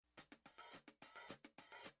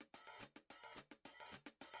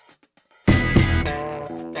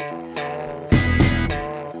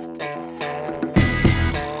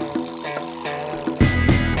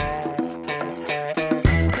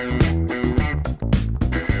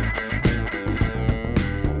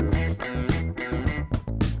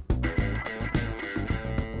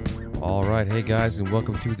right, hey guys, and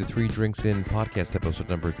welcome to the Three Drinks In podcast, episode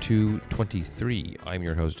number 223. I'm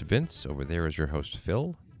your host, Vince. Over there is your host,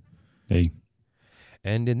 Phil. Hey.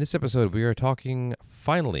 And in this episode, we are talking,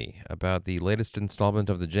 finally, about the latest installment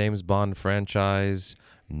of the James Bond franchise,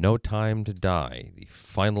 No Time to Die, the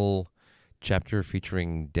final chapter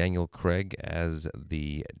featuring Daniel Craig as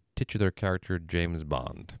the titular character, James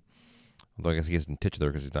Bond. Although I guess he isn't titular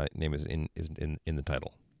because his name isn't in the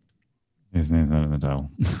title. His name's not in the title.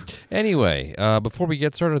 Anyway, before we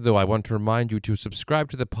get started, though, I want to remind you to subscribe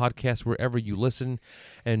to the podcast wherever you listen,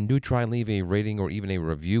 and do try and leave a rating or even a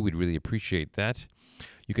review. We'd really appreciate that.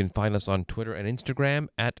 You can find us on Twitter and Instagram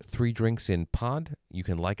at 3drinksinpod. You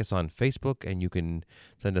can like us on Facebook, and you can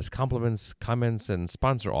send us compliments, comments, and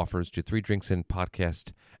sponsor offers to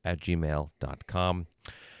 3drinksinpodcast@gmail.com.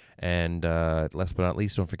 And last but not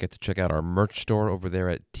least, don't forget to check out our merch store over there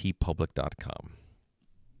at tpublic.com.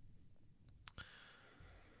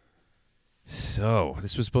 So,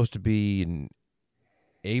 this was supposed to be in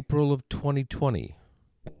April of 2020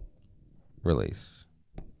 release.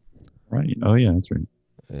 Right. Oh, yeah, that's right.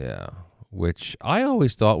 Yeah, which I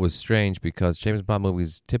always thought was strange because James Bond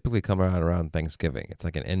movies typically come out around Thanksgiving. It's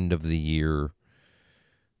like an end of the year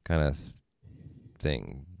kind of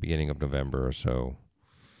thing, beginning of November or so.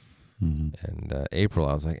 Mm-hmm. And April,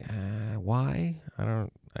 I was like, why? I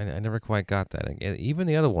never quite got that. And even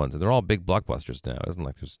the other ones, they're all big blockbusters now. It isn't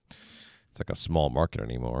like it's like a small market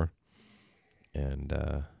anymore.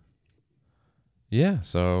 And yeah,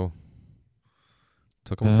 so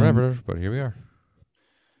took them forever, but here we are.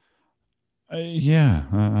 Yeah,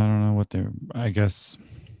 I don't know what I guess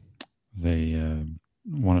they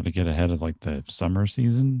wanted to get ahead of like the summer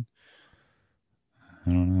season.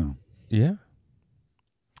 I don't know. Yeah.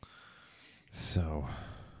 So,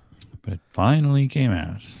 but it finally came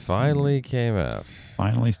out. Finally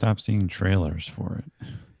stopped seeing trailers for it.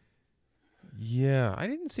 Yeah, I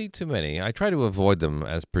didn't see too many. I try to avoid them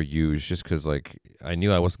as per usual, just because like I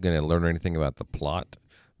knew I wasn't going to learn anything about the plot.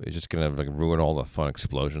 It was just going to like ruin all the fun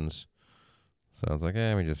explosions. So I was like,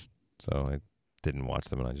 so I didn't watch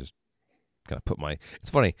them, and I just kind of put my.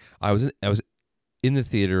 It's funny. I was in the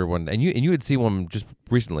theater one, and you had seen one just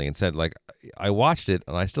recently, and said like I watched it,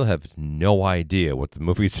 and I still have no idea what the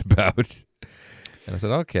movie's about. And I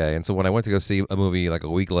said okay, and so when I went to go see a movie like a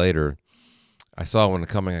week later, I saw one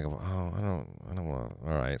coming. I go, oh, I don't want to.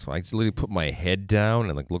 All right, so I just literally put my head down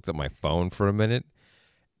and like looked at my phone for a minute,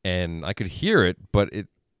 and I could hear it, but it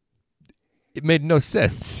made no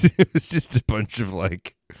sense. It was just a bunch of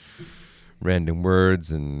like random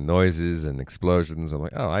words and noises and explosions. I'm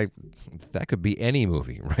like, that could be any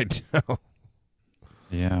movie right now.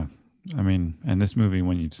 Yeah, I mean, and this movie,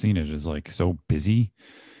 when you've seen it, is like so busy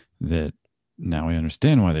that now I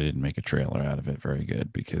understand why they didn't make a trailer out of it very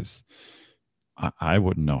good, because I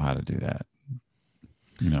wouldn't know how to do that.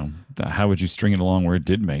 You know, how would you string it along where it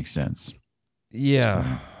did make sense? Yeah. So.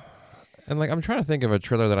 And like, I'm trying to think of a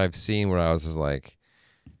trailer that I've seen where I was just like,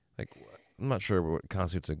 I'm not sure what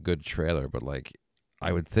constitutes a good trailer, but like,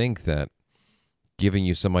 I would think that giving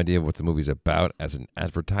you some idea of what the movie's about as an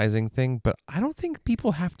advertising thing, but I don't think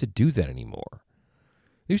people have to do that anymore.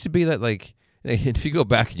 It used to be that like, if you go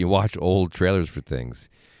back and you watch old trailers for things,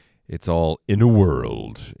 it's all in a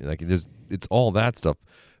world. Like it's all that stuff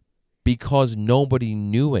because nobody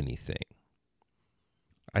knew anything.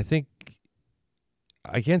 I think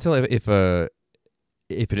I can't tell if an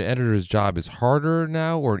editor's job is harder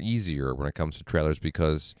now or easier when it comes to trailers,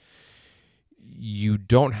 because you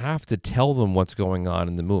don't have to tell them what's going on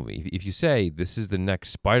in the movie. If you say this is the next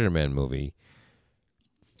Spider-Man movie,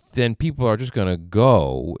 then people are just going to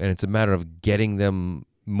go, and it's a matter of getting them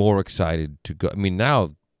more excited to go. I mean,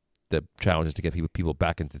 now the challenge is to get people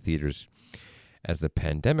back into theaters as the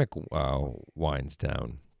pandemic winds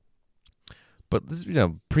down. But this,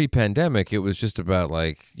 pre-pandemic, it was just about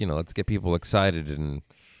like, let's get people excited and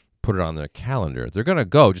put it on their calendar. They're gonna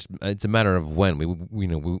go. Just it's a matter of when. We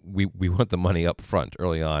want the money up front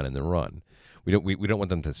early on in the run. We don't want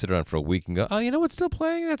them to sit around for a week and go, oh, you know what's still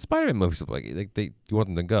playing? That Spider-Man movie. So like you want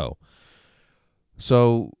them to go.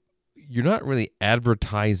 So you're not really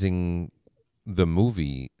advertising the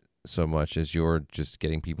movie so much as you're just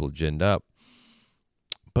getting people ginned up.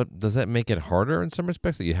 But does that make it harder in some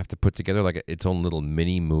respects that you have to put together like its own little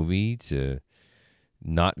mini movie to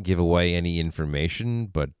not give away any information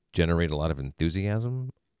but generate a lot of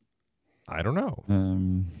enthusiasm? I don't know.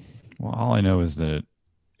 Well, all I know is that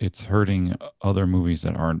it's hurting other movies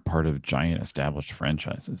that aren't part of giant established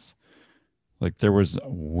franchises. Like there was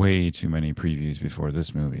way too many previews before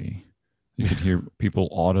this movie. You could hear people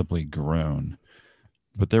audibly groan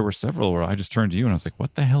but there were several where I just turned to you and I was like,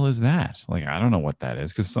 "What the hell is that?" Like, I don't know what that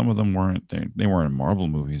is because some of them weren't they weren't Marvel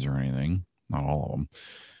movies or anything, not all of them.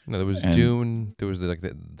 No, there was And Dune. There was the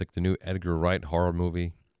new Edgar Wright horror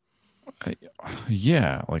movie. I,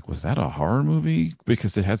 yeah, like was that a horror movie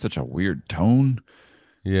because it had such a weird tone?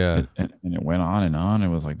 Yeah, And it went on and on. It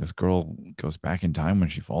was like this girl goes back in time when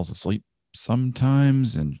she falls asleep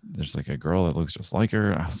sometimes, and there's like a girl that looks just like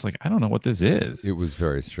her. I was like, I don't know what this is. it was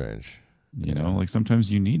very strange. You Yeah, know, like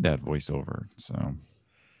sometimes you need that voiceover. So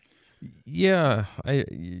yeah.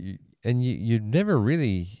 And you never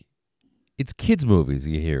really. It's kids' movies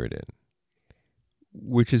you hear it in,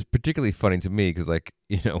 which is particularly funny to me because, like,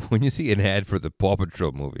 when you see an ad for the Paw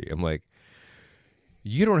Patrol movie, I'm like,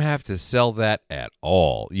 you don't have to sell that at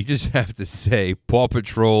all. You just have to say Paw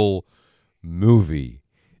Patrol movie.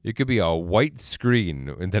 It could be a white screen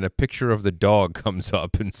and then a picture of the dog comes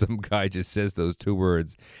up and some guy just says those two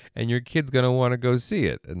words and your kid's going to want to go see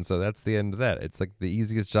it. And so that's the end of that. It's like the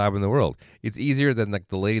easiest job in the world. It's easier than like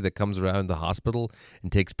the lady that comes around the hospital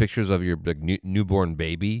and takes pictures of your like, newborn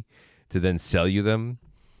baby to then sell you them.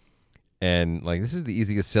 And like this is the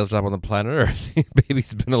easiest sales job on the planet Earth.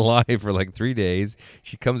 Baby's been alive for like 3 days.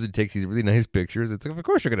 She comes and takes these really nice pictures. It's like, of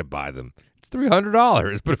course you're gonna buy them. It's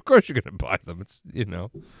 $300, but of course you're gonna buy them. It's.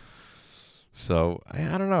 So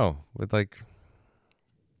I don't know. It like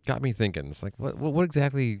got me thinking. It's like what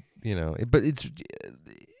exactly But it's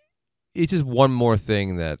just one more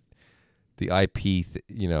thing that the IP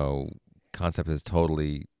concept is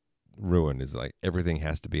totally ruined. Is like everything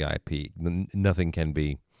has to be IP. Nothing can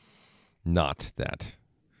be not that.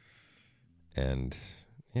 And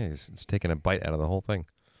yeah, it's taking a bite out of the whole thing.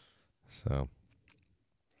 so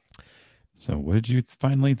what did you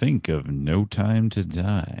finally think of No Time to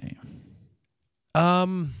Die?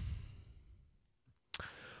 Um,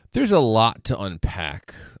 there's a lot to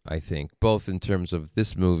unpack, I think, both in terms of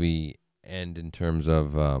this movie and in terms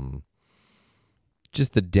of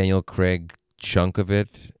just the Daniel Craig chunk of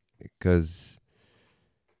it. Because,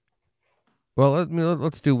 well,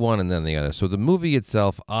 let's do one and then the other. So the movie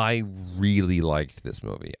itself, I really liked this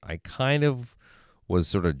movie. I kind of was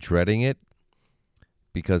sort of dreading it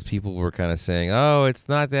because people were kind of saying, "Oh, it's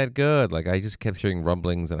not that good." Like I just kept hearing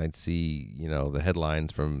rumblings, and I'd see, the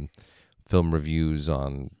headlines from film reviews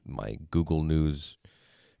on my Google News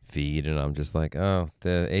feed, and I'm just like, "Oh,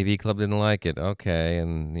 the AV Club didn't like it." Okay,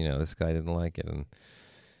 and this guy didn't like it,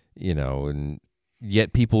 and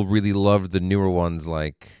yet people really loved the newer ones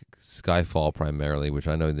like Skyfall primarily, which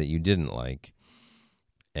I know that you didn't like,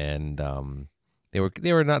 and they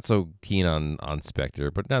were not so keen on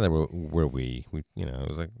Spectre, but neither were we. It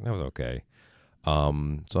was like that was okay.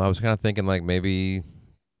 So I was kind of thinking like maybe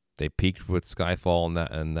they peaked with Skyfall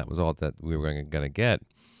and that was all that we were gonna get.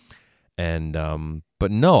 And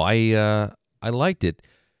but no, I liked it,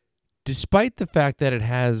 despite the fact that it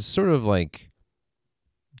has sort of like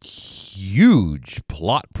huge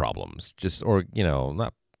plot problems, just or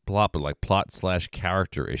not plot, but like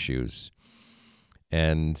plot/character issues,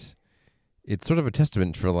 and it's sort of a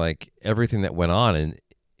testament for like everything that went on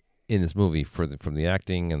in this movie from the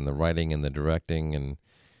acting and the writing and the directing, and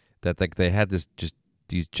that like they had just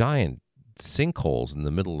these giant sinkholes in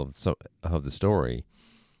the middle of the story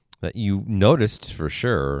that you noticed for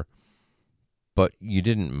sure, but you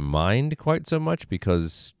didn't mind quite so much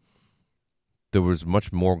because there was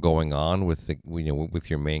much more going on with with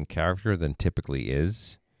your main character than typically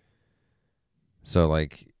is. So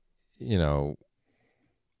like,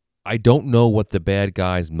 I don't know what the bad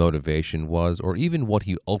guy's motivation was or even what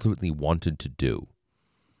he ultimately wanted to do.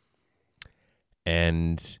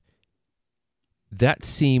 And that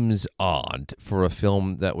seems odd for a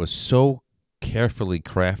film that was so carefully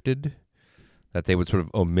crafted that they would sort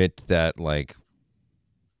of omit that, like,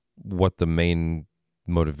 what the main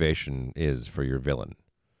motivation is for your villain.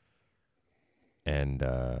 And,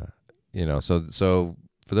 so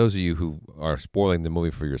for those of you who are spoiling the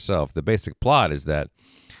movie for yourself, the basic plot is that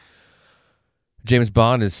James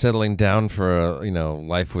Bond is settling down for a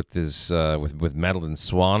life with his with Madeline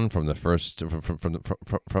Swan from the first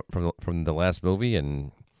from the last movie,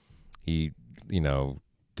 and he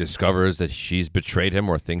discovers that she's betrayed him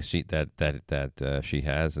or thinks that she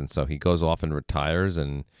has, and so he goes off and retires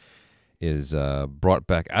and is brought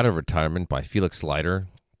back out of retirement by Felix Leiter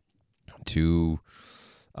to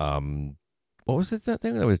what was it that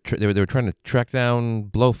thing that was they were trying to track down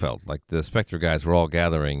Blofeld, like the Spectre guys were all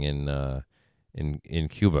gathering in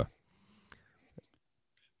Cuba.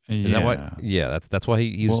 Is that why? Yeah, that's why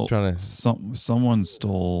he's trying to. Someone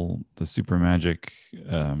stole the super magic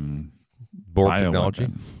Borg technology.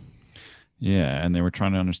 Weapon. Yeah, and they were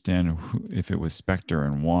trying to understand if it was Spectre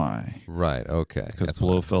and why, Right. Okay. because That's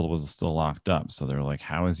Blofeld was still locked up. So they're like,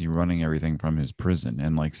 how is he running everything from his prison?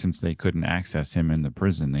 And like, since they couldn't access him in the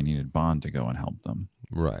prison, they needed Bond to go and help them.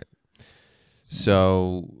 right.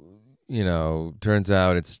 So, turns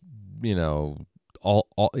out it's, they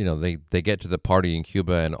get to the party in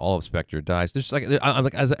Cuba and all of Spectre dies. There's like, I'm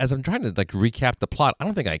like, as I'm trying to like recap the plot, I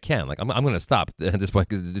don't think I can. Like, I'm going to stop at this point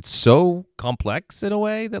because it's so complex in a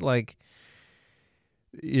way that like,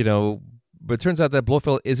 but it turns out that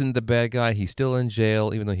Blofeld isn't the bad guy. He's still in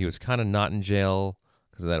jail, even though he was kind of not in jail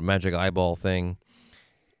because of that magic eyeball thing.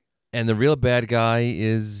 And the real bad guy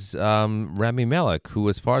is Rami Malek, who,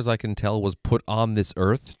 as far as I can tell, was put on this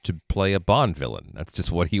earth to play a Bond villain. That's just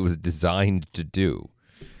what he was designed to do.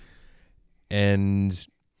 And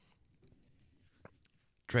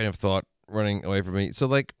train of thought running away from me. So,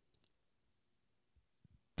 like,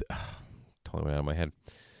 totally went out of my head.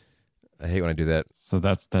 I hate when I do that. So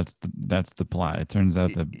that's the plot. It turns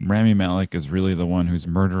out that Rami Malek is really the one who's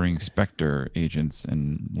murdering Spectre agents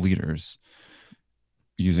and leaders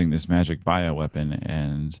using this magic bioweapon,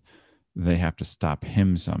 and they have to stop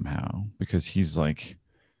him somehow because he's like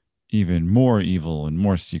even more evil and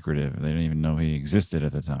more secretive. They didn't even know he existed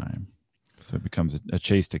at the time. So it becomes a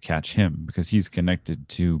chase to catch him because he's connected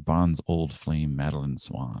to Bond's old flame, Madeline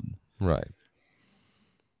Swan. Right.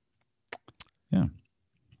 Yeah.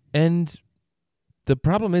 And the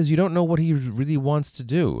problem is you don't know what he really wants to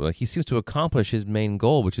do. Like, he seems to accomplish his main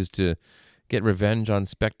goal, which is to get revenge on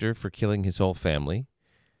Spectre for killing his whole family.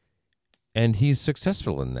 And he's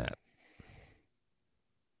successful in that.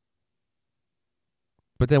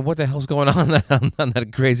 But then what the hell's going on on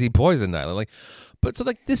that crazy poison island? Like, but so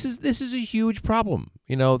like this is a huge problem.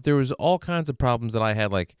 There was all kinds of problems that I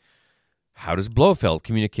had, like, how does Blofeld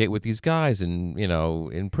communicate with these guys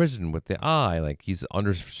in prison with the eye? Like, he's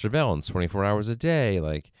under surveillance 24 hours a day.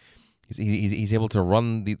 Like, he's able to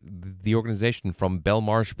run the organization from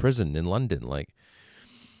Belmarsh prison in London. Like,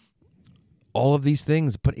 all of these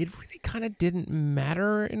things, but it really kind of didn't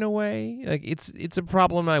matter in a way. Like, it's a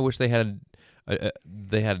problem. I wish they had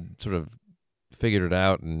sort of figured it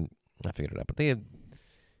out, and not figured it out, but they had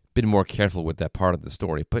been more careful with that part of the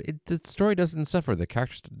story. But the story doesn't suffer. The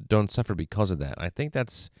characters don't suffer because of that. I think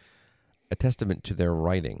that's a testament to their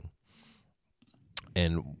writing.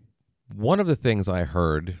 And one of the things I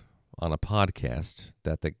heard on a podcast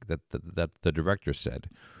that the director said,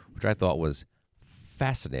 which I thought was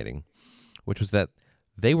fascinating, which was that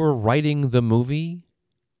they were writing the movie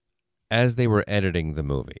as they were editing the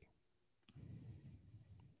movie.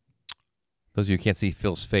 Those of you who can't see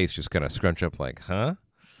Phil's face just kind of scrunch up like, huh?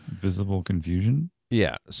 Visible confusion?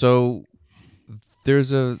 Yeah. So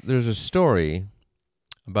there's a story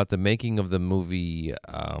about the making of the movie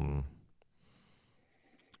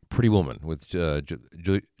Pretty Woman with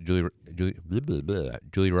Julie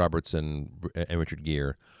Roberts and Richard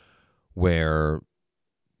Gere, where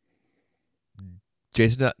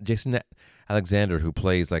Jason Alexander, who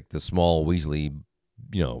plays like the small Weasley,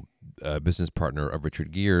 business partner of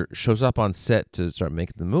Richard Gere, shows up on set to start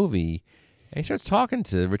making the movie, and he starts talking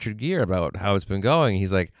to Richard Gere about how it's been going.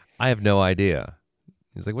 He's like, I have no idea.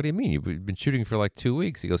 He's like, what do you mean? You've been shooting for like 2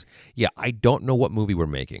 weeks. He goes, yeah, I don't know what movie we're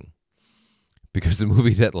making, because the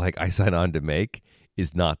movie that like I signed on to make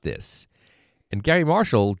is not this. And Gary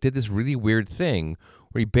Marshall did this really weird thing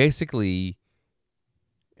where he basically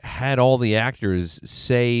had all the actors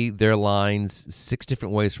say their lines 6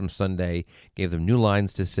 different ways from Sunday, gave them new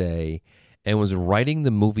lines to say, and was writing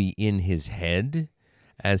the movie in his head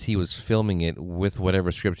as he was filming it with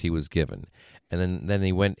whatever script he was given. And then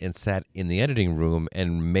he went and sat in the editing room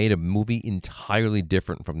and made a movie entirely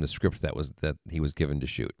different from the script that he was given to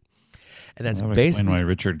shoot. And that's that basically why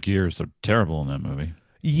Richard Gere is so terrible in that movie.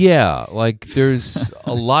 Yeah, like there's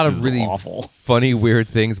a lot of really awful, funny, weird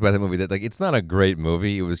things about the movie that, like, it's not a great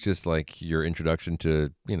movie. It was just like your introduction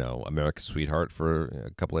to, America's Sweetheart for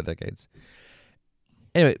a couple of decades.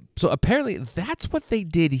 Anyway, so apparently that's what they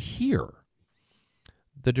did here.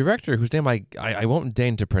 The director, whose name I won't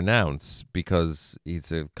deign to pronounce because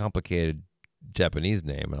it's a complicated Japanese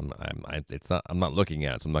name, and I'm not looking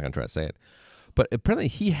at it, so I'm not going to try to say it. But apparently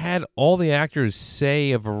he had all the actors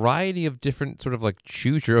say a variety of different sort of like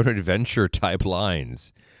choose your own adventure type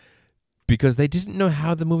lines because they didn't know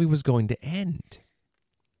how the movie was going to end.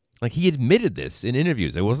 Like, he admitted this in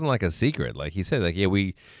interviews. It wasn't like a secret. Like, he said, like, yeah,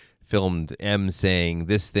 we filmed M saying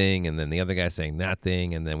this thing and then the other guy saying that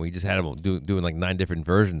thing, and then we just had them doing like 9 different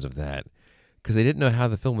versions of that because they didn't know how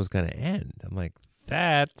the film was going to end. I'm like,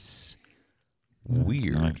 that's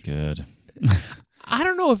weird. Not good. I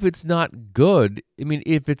don't know if it's not good. I mean,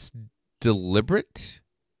 if it's deliberate,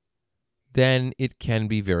 then it can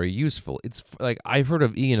be very useful. It's like I've heard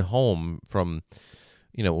of Ian Holm from,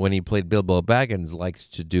 when he played Bilbo Baggins,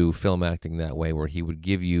 liked to do film acting that way, where he would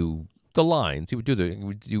give you the lines, he would do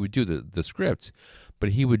the script, but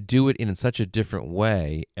he would do it in such a different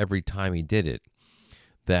way every time he did it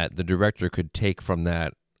that the director could take from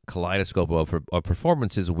that kaleidoscope of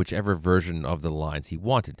performances whichever version of the lines he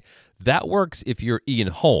wanted. That works if you're Ian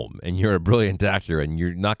Holm and you're a brilliant actor and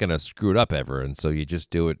you're not going to screw it up ever, and so you just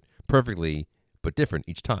do it perfectly but different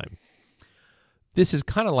each time. This is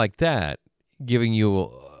kind of like that, giving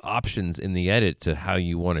you options in the edit to how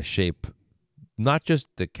you want to shape not just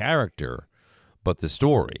the character but the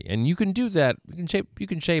story. And you can do that. You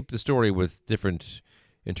can shape the story with different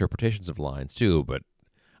interpretations of lines too, but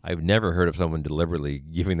I've never heard of someone deliberately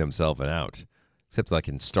giving themselves an out, except like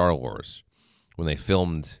in Star Wars when they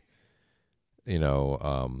filmed,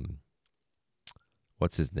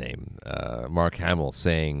 what's his name? Mark Hamill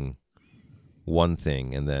saying one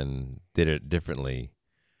thing and then did it differently.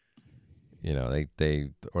 They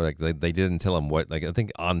didn't tell him what. Like I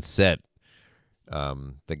think on set,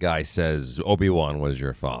 the guy says Obi-Wan was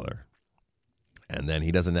your father, and then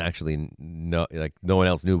he doesn't actually know. Like no one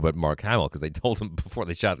else knew but Mark Hamill because they told him before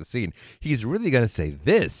they shot the scene. He's really going to say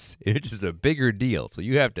this, which is a bigger deal. So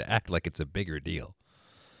you have to act like it's a bigger deal.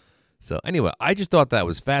 So anyway, I just thought that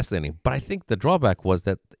was fascinating. But I think the drawback was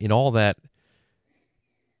that in all that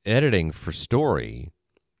editing for story,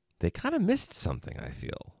 they kind of missed something, I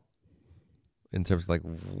feel, in terms of like,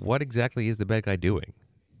 what exactly is the bad guy doing?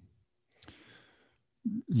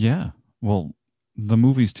 Yeah. Well, the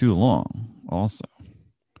movie's too long also.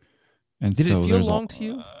 And did so it feel long to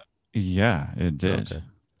you? Yeah, it did. Okay.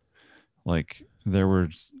 Like there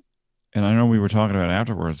was, and I know we were talking about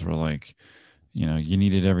afterwards, we're like, you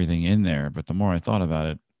needed everything in there. But the more I thought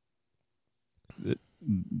about it,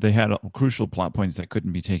 they had crucial plot points that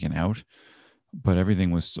couldn't be taken out, but everything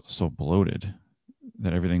was so bloated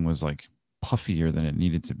that everything was like puffier than it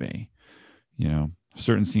needed to be.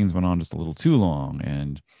 Certain scenes went on just a little too long,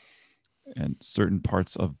 and certain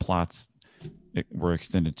parts of plots were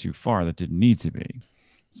extended too far that didn't need to be.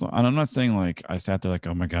 So, and I'm not saying like I sat there like,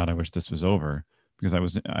 oh my God, I wish this was over, because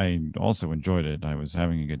I also enjoyed it. I was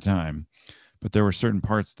having a good time, but there were certain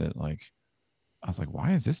parts that like, I was like,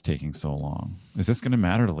 why is this taking so long? Is this going to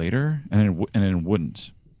matter later? And it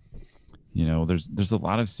wouldn't. There's a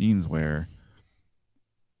lot of scenes where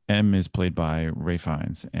M is played by Ray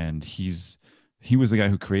Fiennes, and he was the guy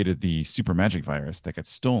who created the super magic virus that gets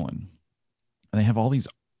stolen. And they have all these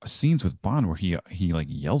scenes with Bond where he like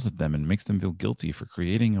yells at them and makes them feel guilty for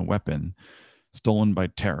creating a weapon stolen by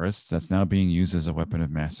terrorists that's now being used as a weapon of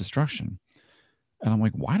mass destruction. And I'm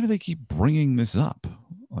like, why do they keep bringing this up?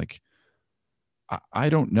 Like, I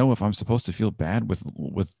don't know if I'm supposed to feel bad with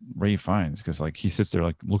Ray Fiennes, because like he sits there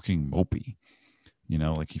like looking mopey,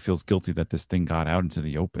 like he feels guilty that this thing got out into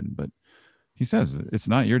the open. But he says it's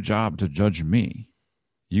not your job to judge me.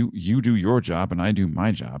 You do your job and I do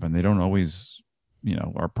my job, and they don't always,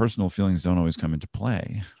 our personal feelings don't always come into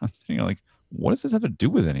play. I'm sitting here like, what does this have to do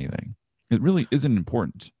with anything? It really isn't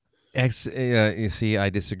important. You see, I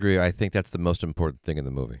disagree. I think that's the most important thing in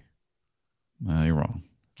the movie. You're wrong.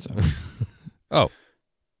 So. Oh,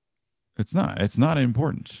 it's not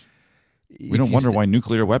important. We don't wonder why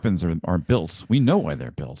nuclear weapons are built. We know why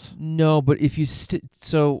they're built. No, but if you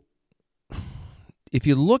if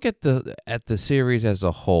you look at the series as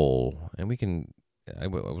a whole, and we can, I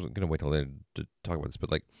wasn't going to wait till later to talk about this, but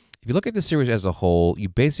like if you look at the series as a whole, you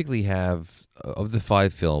basically have, of the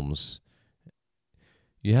 5 films,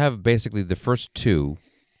 you have basically the first 2,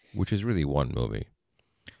 which is really one movie.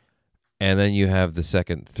 And then you have the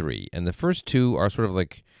second 3. And the first 2 are sort of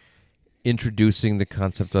like introducing the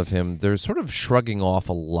concept of him. They're sort of shrugging off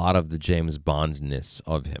a lot of the James Bond-ness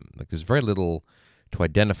of him. Like there's very little to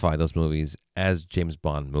identify those movies as James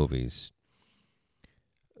Bond movies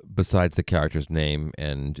besides the character's name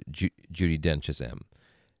and Judi Dench as M.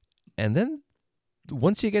 And then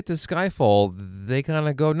once you get to Skyfall, they kind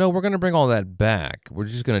of go, no, we're going to bring all that back. We're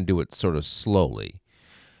just going to do it sort of slowly.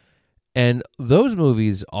 And those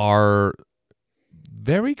movies are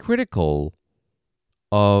very critical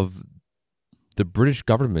of the British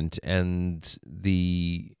government and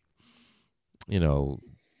the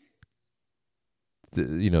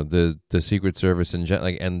Secret Service and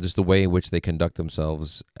and just the way in which they conduct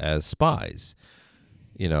themselves as spies.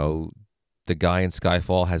 The guy in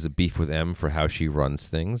Skyfall has a beef with M for how she runs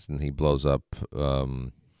things, and he blows up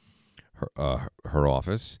her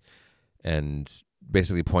office, and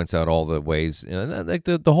basically points out all the ways. Like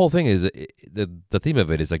the whole thing is the theme of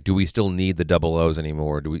it is like, do we still need the double O's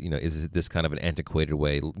anymore? Do we, is this kind of an antiquated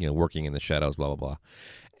way, working in the shadows, blah blah blah.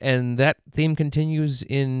 And that theme continues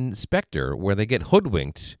in Spectre, where they get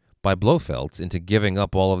hoodwinked by Blofeld into giving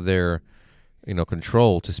up all of their,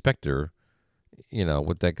 control to Spectre,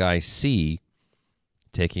 with that guy C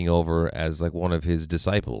taking over as like one of his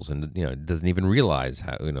disciples, and doesn't even realize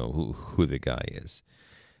how who the guy is.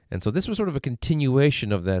 And so this was sort of a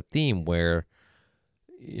continuation of that theme where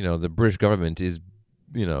the British government is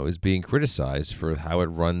being criticized for how it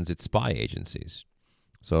runs its spy agencies.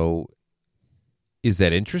 So is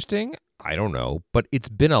that interesting? I don't know, but it's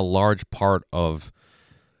been a large part of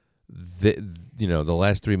the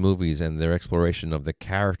last three movies and their exploration of the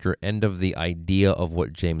character and of the idea of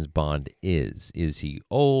what James Bond is. Is he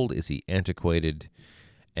old? Is he antiquated?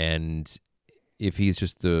 And if he's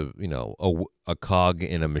just a cog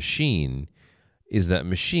in a machine, is that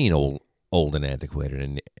machine old and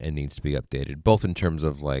antiquated and needs to be updated, both in terms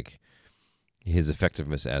of like his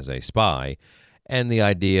effectiveness as a spy and the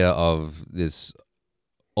idea of this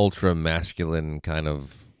ultra masculine kind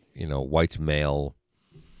of white male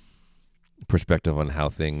perspective on how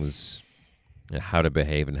things, how to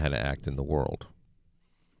behave and how to act in the world.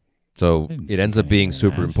 So it ends up being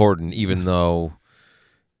super important, even though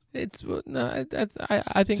it's no.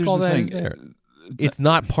 I think all that is there. It's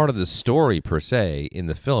not part of the story per se in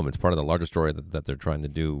the film. It's part of the larger story that they're trying to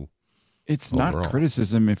do. It's overall not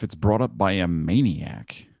criticism if it's brought up by a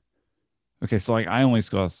maniac. Okay, so like I only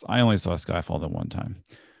saw Skyfall the one time,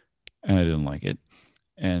 and I didn't like it.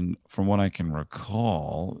 And from what I can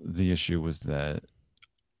recall, the issue was that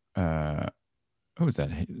who was that?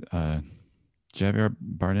 Javier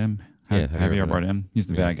Bardem. Javier Bardem. He's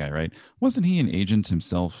the bad guy, right? Wasn't he an agent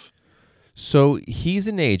himself? So he's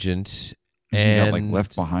an agent, and he got like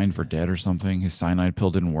left behind for dead or something. His cyanide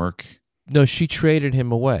pill didn't work. No, she traded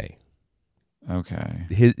him away. Okay.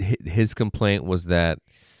 His complaint was that,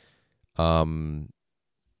 he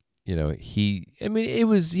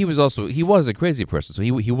was a crazy person, so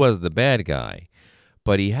he was the bad guy,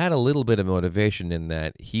 but he had a little bit of motivation in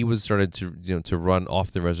that he was started to run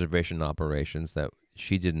off the reservation operations that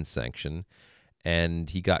she didn't sanction,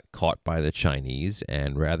 and he got caught by the Chinese,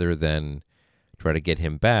 and rather than try to get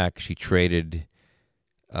him back, she traded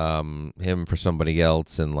him for somebody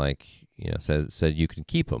else, and said you can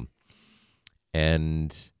keep him.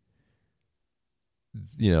 And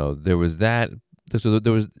there was that. So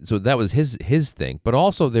that was his thing, but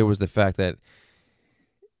also there was the fact that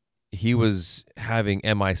he was having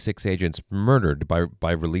MI6 agents murdered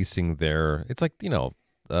by releasing their. It's like the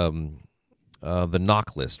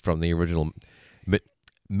knock list from the original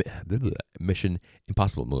Mission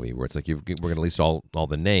Impossible movie, where it's like we're going to list all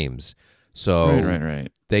the names. So right.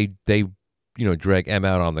 They drag M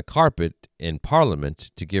out on the carpet in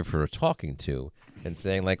Parliament to give her a talking to, and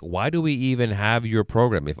saying like, why do we even have your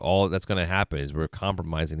program if all that's going to happen is we're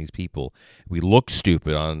compromising these people? We look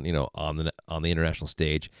stupid on the international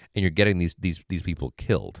stage, and you're getting these people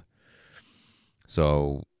killed.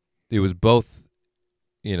 So it was both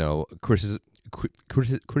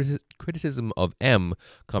criticism of M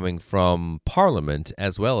coming from Parliament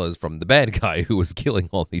as well as from the bad guy who was killing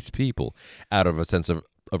all these people out of a sense of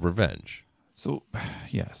revenge. So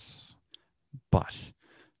yes, but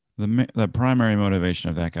the primary motivation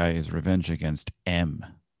of that guy is revenge against M,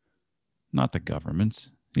 not the government.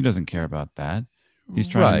 He doesn't care about that. He's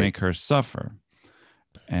trying to make her suffer.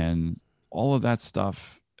 And all of that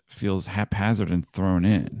stuff feels haphazard and thrown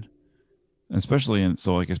in. Especially in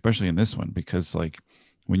this one, because like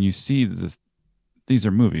when you see these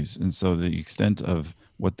are movies, and so the extent of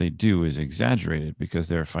what they do is exaggerated because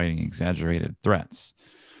they're fighting exaggerated threats.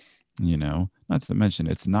 Not to mention,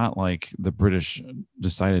 it's not like the British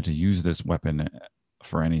decided to use this weapon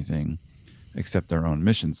for anything except their own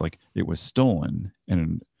missions. Like it was stolen,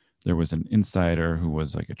 and there was an insider who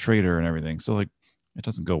was like a traitor and everything. So like it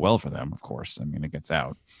doesn't go well for them, of course. I mean, it gets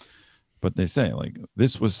out. But they say like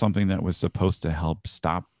this was something that was supposed to help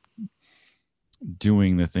stop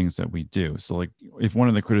doing the things that we do. So like if one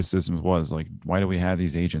of the criticisms was like, why do we have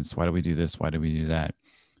these agents? Why do we do this? Why do we do that?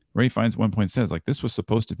 Ray Fiennes at one point says like, this was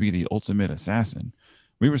supposed to be the ultimate assassin.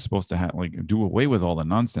 We were supposed to have like do away with all the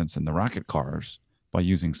nonsense in the rocket cars by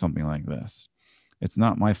using something like this. It's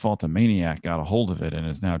not my fault a maniac got a hold of it and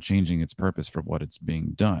is now changing its purpose for what it's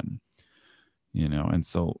being done.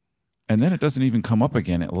 And then it doesn't even come up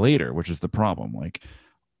again later, which is the problem. Like,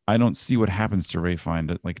 I don't see what happens to Ray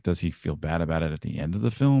Fiennes. Like, does he feel bad about it at the end of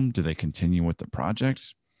the film? Do they continue with the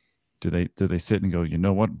project? Do they sit and go, you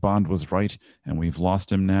know what, Bond was right, and we've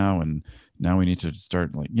lost him now, and now we need to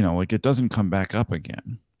start like it doesn't come back up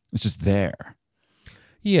again. It's just there.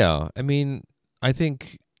 Yeah, I mean, I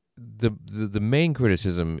think the main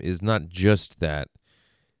criticism is not just that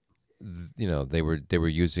they were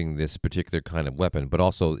using this particular kind of weapon, but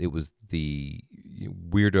also it was the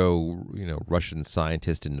weirdo Russian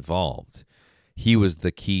scientist involved. He was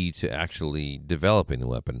the key to actually developing the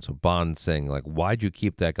weapon. So Bond's saying, like, why'd you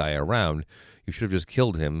keep that guy around? You should have just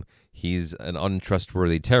killed him. He's an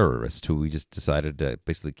untrustworthy terrorist who we just decided to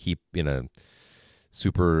basically keep in a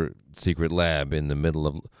super secret lab in the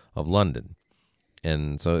middle of London.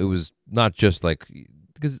 And so it was not just like,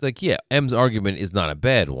 because like, yeah, M's argument is not a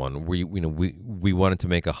bad one. We wanted to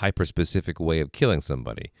make a hyper specific way of killing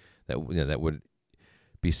somebody that that would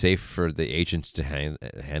be safe for the agents to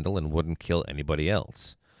handle and wouldn't kill anybody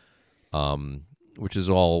else. Which is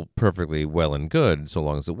all perfectly well and good so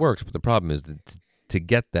long as it works. But the problem is that to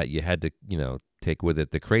get that, you had to take with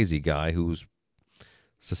it the crazy guy who's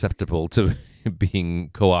susceptible to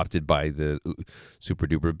being co-opted by the super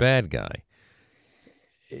duper bad guy.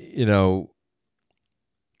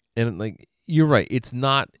 And like, you're right, it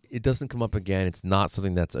doesn't come up again. It's not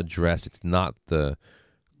something that's addressed. It's not the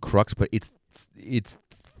crux, but it's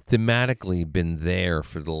thematically been there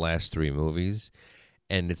for the last three movies,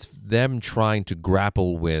 and it's them trying to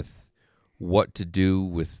grapple with what to do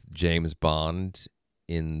with James Bond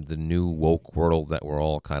in the new woke world that we're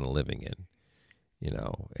all kind of living in.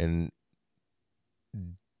 And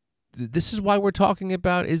this is why we're talking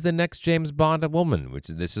about, is the next James Bond a woman?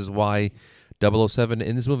 This is why 007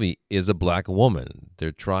 in this movie is a black woman.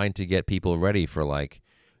 They're trying to get people ready for, like,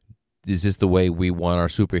 is this the way we want our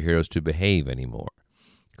superheroes to behave anymore?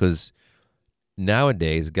 Because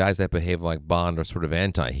nowadays, guys that behave like Bond are sort of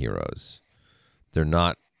anti-heroes. They're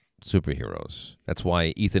not superheroes. That's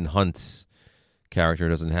why Ethan Hunt's character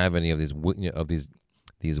doesn't have any of these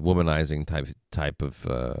womanizing type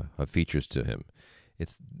of features to him.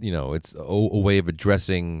 It's it's a way of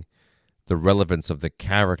addressing the relevance of the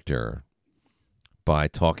character by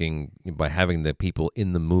having the people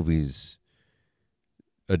in the movies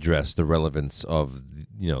address the relevance of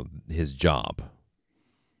his job.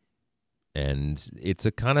 And it's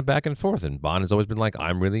a kind of back and forth, and Bond has always been like,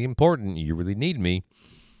 I'm really important, you really need me,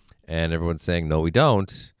 and everyone's saying, no, we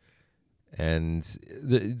don't. And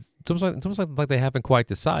it's almost like they haven't quite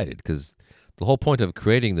decided, because the whole point of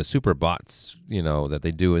creating the super bots, that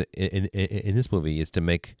they do in this movie, is to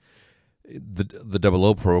make the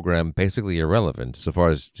 00 program basically irrelevant, so far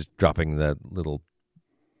as just dropping that little,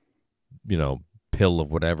 pill of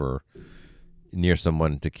whatever near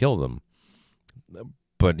someone to kill them.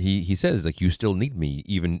 But he says, like, you still need me,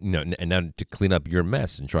 even and now to clean up your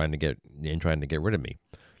mess and trying to get rid of me.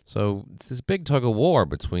 So it's this big tug of war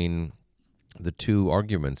between the two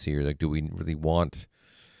arguments here. Like, do we really want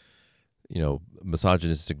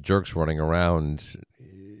misogynistic jerks running around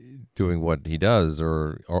doing what he does,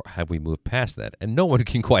 or have we moved past that? And no one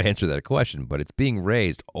can quite answer that question, but it's being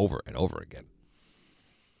raised over and over again.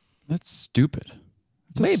 That's stupid.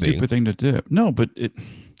 It's Maybe. A stupid thing to do. No, but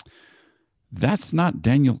that's not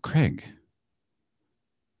Daniel Craig.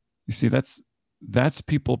 You see, that's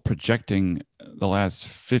people projecting the last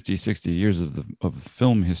 50, 60 years of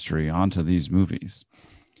film history onto these movies.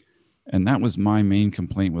 And that was my main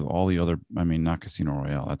complaint with all the other, not Casino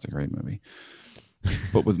Royale, that's a great movie.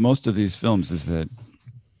 But with most of these films is that,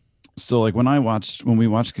 so like when we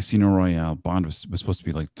watched Casino Royale, Bond was supposed to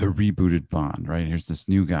be like the rebooted Bond, right? Here's this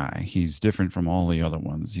new guy. He's different from all the other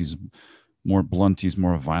ones. He's more blunt. He's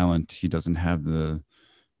more violent. He doesn't have the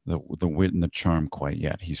wit and the charm quite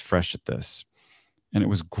yet. He's fresh at this. And it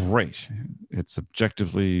was great. It's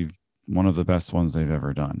objectively one of the best ones they've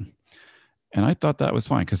ever done. And I thought that was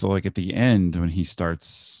fine, because like at the end when he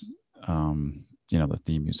starts, the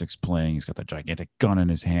theme music's playing, he's got the gigantic gun in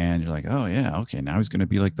his hand. You're like, oh yeah, okay, now he's going to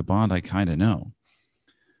be like the Bond I kind of know.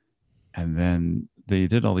 And then they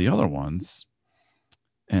did all the other ones,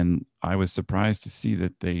 and I was surprised to see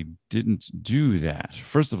that they didn't do that.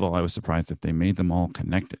 First of all, I was surprised that they made them all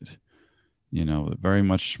connected. Very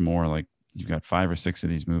much more like you've got 5 or 6 of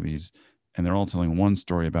these movies, and they're all telling one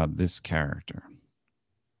story about this character.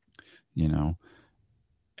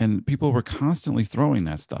 And people were constantly throwing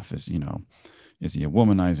that stuff as, is he a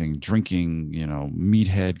womanizing, drinking,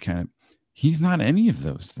 meathead kind of? He's not any of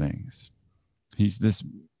those things. He's this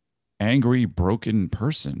angry, broken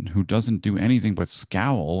person who doesn't do anything but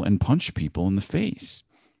scowl and punch people in the face.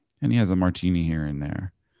 And he has a martini here and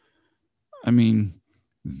there.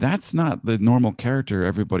 That's not the normal character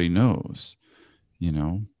everybody knows,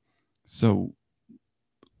 So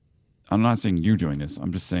I'm not saying you're doing this.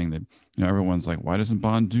 I'm just saying that, everyone's like, why doesn't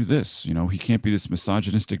Bond do this? He can't be this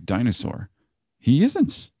misogynistic dinosaur. He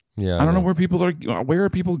isn't. Yeah. I don't know where are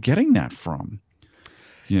people getting that from?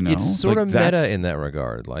 It's sort of meta in that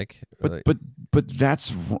regard. Like, but but that's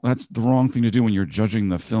the wrong thing to do when you're judging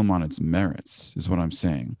the film on its merits, is what I'm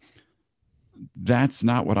saying. That's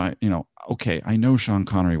not what okay, I know Sean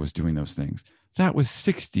Connery was doing those things. That was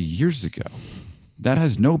 60 years ago. That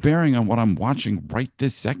has no bearing on what I'm watching right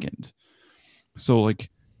this second. So like,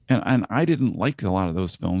 and I didn't like a lot of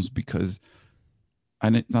those films because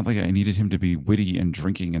it's not like I needed him to be witty and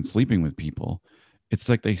drinking and sleeping with people. It's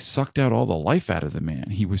like they sucked out all the life out of the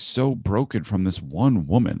man. He was so broken from this one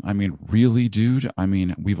woman. I mean, really, dude? I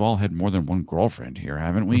mean, we've all had more than one girlfriend here,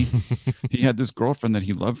 haven't we? He had this girlfriend that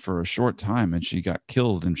he loved for a short time and she got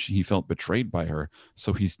killed and he felt betrayed by her.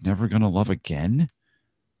 So he's never going to love again?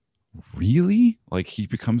 Really? Like he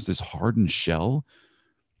becomes this hardened shell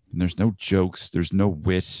and there's no jokes, there's no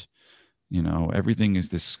wit. Everything is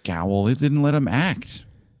this scowl. It didn't let him act.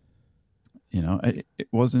 It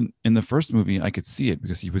wasn't in the first movie. I could see it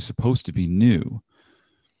because he was supposed to be new.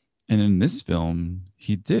 And in this film,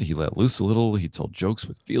 he did. He let loose a little. He told jokes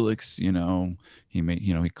with Felix. He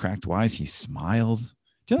cracked wise. He smiled.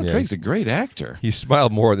 Daniel Craig's a great actor. He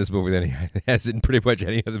smiled more in this movie than he has in pretty much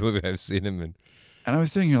any other movie I've seen him in. And I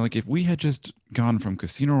was saying, like, if we had just gone from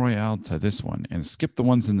Casino Royale to this one and skipped the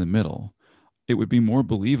ones in the middle, it would be more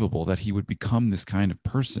believable that he would become this kind of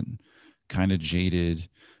person, kind of jaded,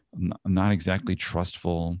 not exactly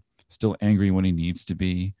trustful, still angry when he needs to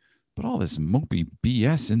be. But all this mopey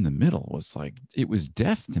BS in the middle was like, it was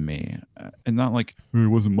death to me. And not like, it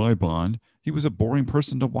wasn't my Bond. He was a boring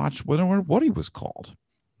person to watch, no matter what he was called.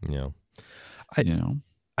 Yeah.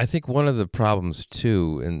 I think one of the problems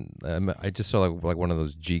too, and I just saw like one of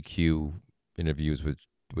those GQ interviews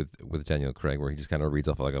with Daniel Craig where he just kind of reads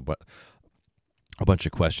off like a bunch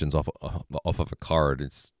of questions off of a card.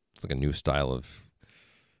 It's like a new style of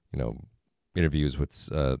interviews with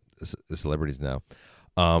celebrities now.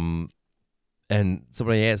 And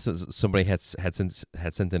somebody had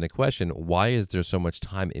sent in a question: why is there so much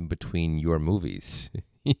time in between your movies?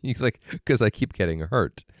 He's like, because I keep getting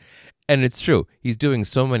hurt, and it's true. He's doing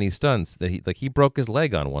so many stunts that he broke his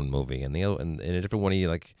leg on one movie, and the other, and in a different one he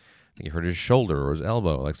hurt his shoulder or his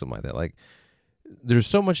elbow, like something like that. Like there's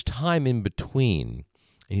so much time in between,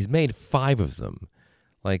 and he's made 5 of them.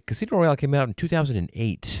 Like Casino Royale came out in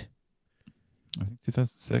 2008. I think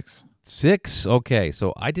 2006. 6? Okay,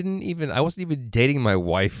 so I wasn't even dating my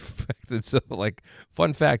wife. So, like,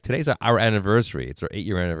 fun fact, today's our anniversary. It's our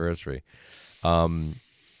 8-year anniversary.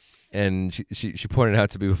 And she pointed out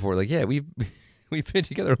to me before, like, yeah, we've been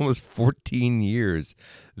together almost 14 years.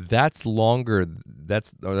 That's longer.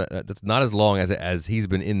 That's not as long as he's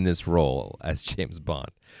been in this role as James Bond.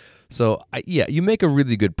 So, you make a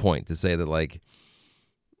really good point to say that, like,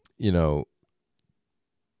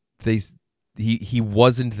 he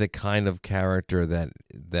wasn't the kind of character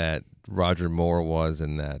that Roger Moore was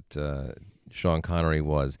and that Sean Connery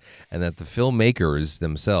was, and that the filmmakers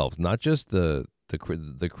themselves, not just the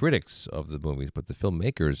critics of the movies, but the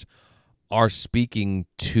filmmakers, are speaking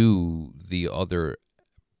to the other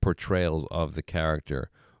portrayals of the character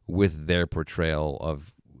with their portrayal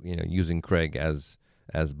of using Craig as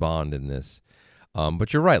Bond in this.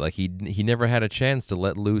 But you're right, like he never had a chance to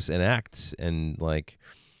let loose and act and like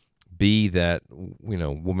be that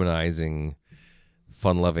womanizing,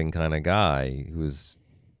 fun-loving kind of guy who's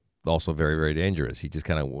also very, very dangerous. He just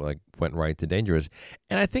kind of like went right to dangerous,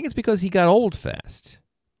 and I think it's because he got old fast.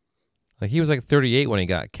 Like he was like 38 when he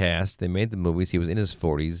got cast. They made the movies. He was in his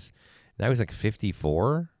 40s. Now he's like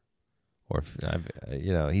 54, or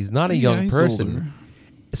he's not a young person. Older.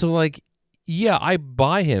 So like, yeah, I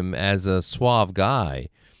buy him as a suave guy.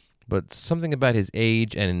 But something about his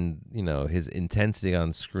age and, his intensity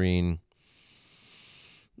on screen,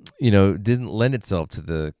 didn't lend itself to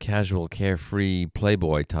the casual, carefree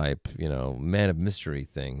playboy type, man of mystery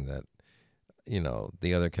thing that,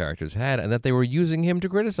 the other characters had and that they were using him to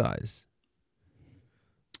criticize.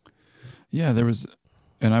 Yeah, there was,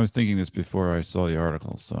 and I was thinking this before I saw the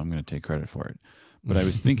article, so I'm going to take credit for it. But I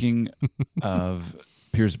was thinking of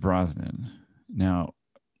Pierce Brosnan. Now,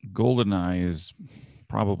 GoldenEye is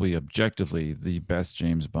probably objectively the best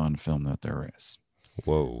James Bond film that there is.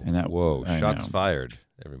 Whoa. Shots fired,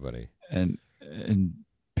 everybody. And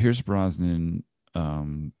Pierce Brosnan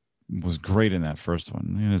was great in that first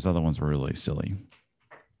one. And his other ones were really silly.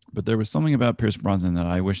 But there was something about Pierce Brosnan that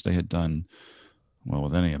I wish they had done well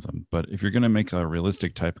with any of them. But if you're going to make a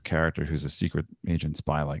realistic type of character who's a secret agent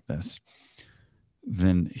spy like this,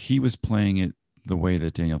 then he was playing it the way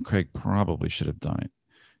that Daniel Craig probably should have done it,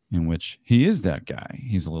 in which he is that guy.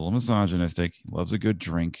 He's a little misogynistic. He loves a good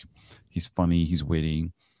drink. He's funny. He's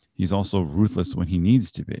witty. He's also ruthless when he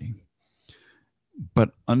needs to be.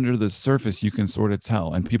 but under the surface you can sort of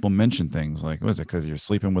tell, and people mention things like, was it because you're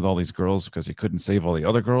sleeping with all these girls because you couldn't save all the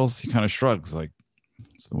other girls? He kind of shrugs like,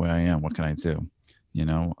 it's the way I am, what can I do? You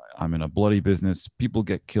know, I'm in a bloody business, people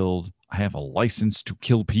get killed, I have a license to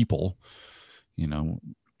kill people. You know,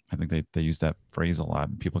 I think they use that phrase a lot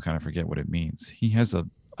and people kind of forget what it means. He has a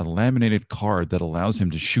laminated card that allows him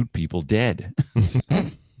to shoot people dead.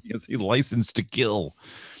 He has a license to kill.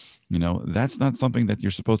 You know, that's not something that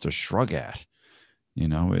you're supposed to shrug at. You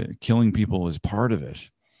know, killing people is part of it,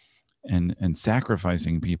 and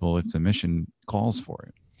sacrificing people if the mission calls for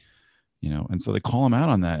it. You know, and so they call him out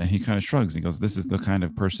on that, and he kind of shrugs. He goes, "This is the kind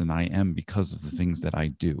of person I am because of the things that I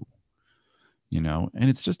do." You know, and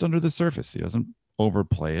it's just under the surface. He doesn't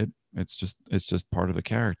overplay it. It's just part of the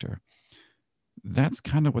character. That's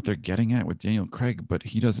kind of what they're getting at with Daniel Craig, but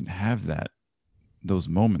he doesn't have those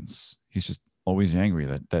moments. He's just always angry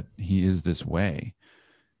that he is this way.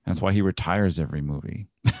 That's why he retires every movie.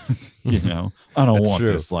 You know, I don't That's want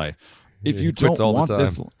true. this life. If He you quits don't all the want time.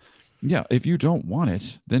 this, yeah, if you don't want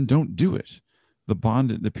it, then don't do it. The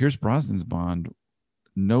Pierce Brosnan's Bond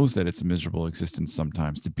knows that it's a miserable existence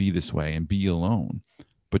sometimes to be this way and be alone.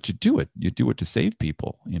 But you do it. You do it to save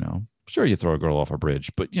people, you know. Sure, you throw a girl off a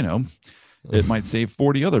bridge, but you know, it might save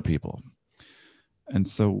 40 other people. And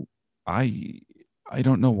so I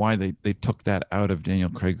don't know why they took that out of Daniel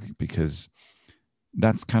Craig, because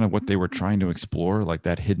that's kind of what they were trying to explore, like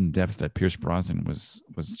that hidden depth that Pierce Brosnan was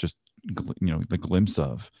just, you know, the glimpse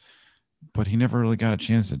of, but he never really got a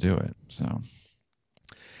chance to do it. So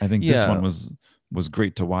I think this Yeah. one was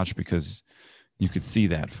great to watch because you could see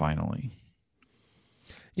that finally,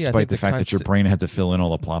 Yeah, I despite think the the fact that your brain had to fill in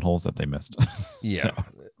all the plot holes that they missed. Yeah.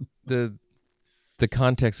 So, The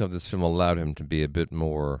context of this film allowed him to be a bit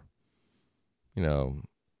more, you know,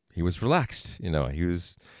 he was relaxed. You know, he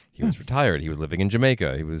was retired. He was living in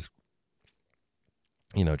Jamaica. He was,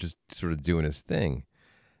 you know, just sort of doing his thing.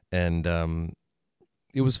 And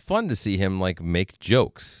it was fun to see him like make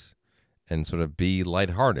jokes and sort of be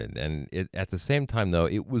lighthearted. And at the same time, though,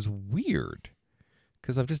 it was weird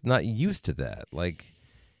because I'm just not used to that. Like,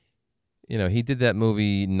 you know, he did that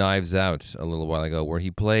movie Knives Out a little while ago where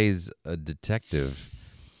he plays a detective.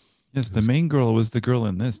 yes, the main girl was the girl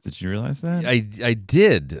in this. Did you realize that? I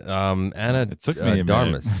did. Anna It took me a minute.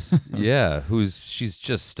 Darmus. Yeah, she's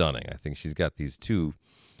just stunning. I think she's got these two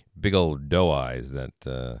big old doe eyes that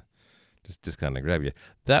just kind of grab you.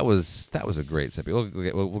 That was a great set. We'll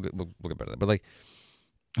get back to that. But like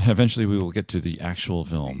Eventually, we will get to the actual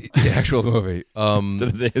film the actual movie. instead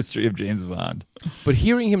of the history of James Bond. But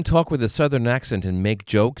hearing him talk with a southern accent and make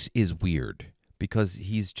jokes is weird because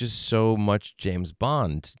he's just so much James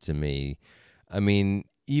Bond to me. I mean,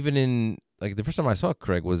 even in like the first time I saw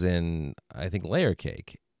Craig was in I think Layer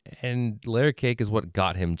Cake, and Layer Cake is what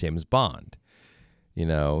got him James Bond. You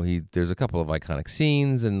know, there's a couple of iconic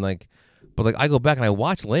scenes and like, but like I go back and I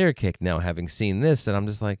watch Layer Cake now, having seen this, and I'm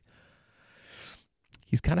just like,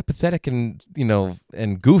 he's kind of pathetic and, you know,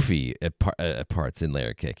 and goofy at parts in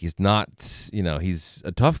Layer Cake. He's not, you know, he's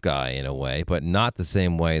a tough guy in a way, but not the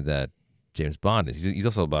same way that James Bond is. He's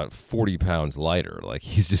also about 40 pounds lighter. Like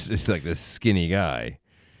he's just like this skinny guy.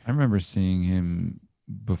 I remember seeing him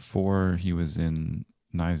before he was in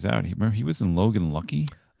Knives Out. He was in Logan Lucky.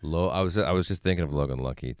 I was just thinking of Logan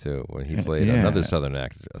Lucky too when he played Yeah. another southern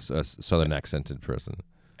accented person.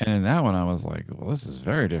 And in that one, I was like, well, this is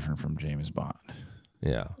very different from James Bond.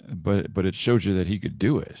 Yeah. But it showed you that he could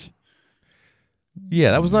do it. Yeah,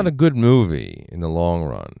 that was not a good movie in the long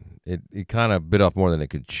run. It kind of bit off more than it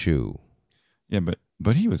could chew. Yeah,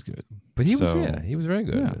 but he was good. But he was very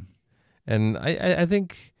good. Yeah. And I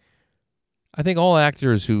think all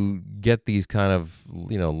actors who get these kind of,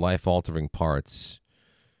 you know, life altering parts,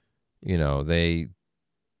 you know, they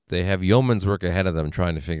have yeoman's work ahead of them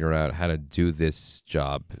trying to figure out how to do this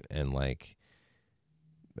job and like,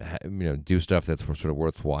 you know, do stuff that's sort of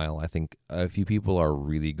worthwhile. I think a few people are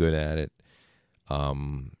really good at it.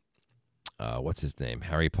 What's his name?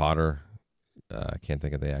 Harry Potter. I can't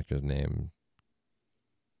think of the actor's name.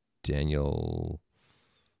 Daniel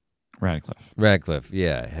Radcliffe,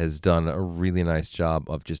 yeah, has done a really nice job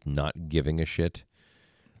of just not giving a shit.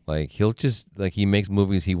 Like he makes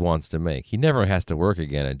movies he wants to make. He never has to work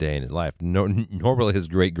again a day in his life. Nor will his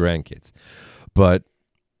great grandkids. But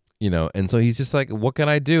you know, and so he's just like, what can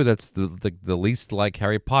I do that's the least like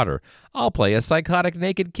Harry Potter? I'll play a psychotic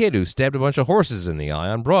naked kid who stabbed a bunch of horses in the eye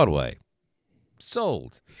on Broadway.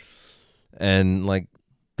 Sold. And like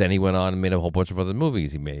then he went on and made a whole bunch of other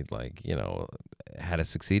movies. He made like, you know, How to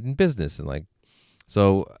Succeed in Business and like,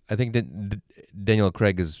 so I think that Daniel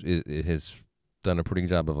Craig is his done a pretty good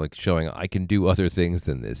job of like showing I can do other things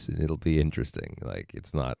than this, and it'll be interesting. Like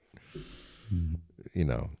it's not, you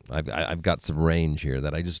know, I've got some range here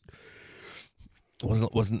that I just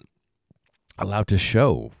wasn't allowed to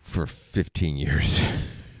show for 15 years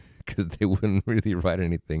because they wouldn't really write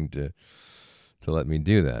anything to let me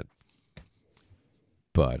do that.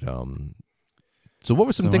 But so what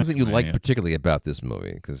were some things that you liked particularly about this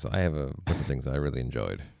movie? Because I have a bunch of things I really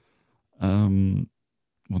enjoyed.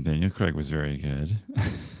 Well, Daniel Craig was very good.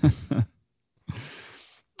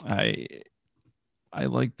 I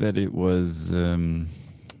liked that it was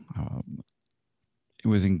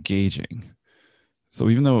engaging. So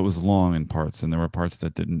even though it was long in parts, and there were parts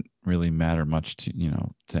that didn't really matter much to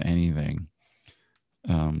anything,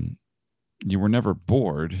 you were never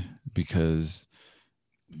bored because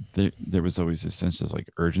there was always a sense of like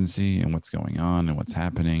urgency and what's going on and what's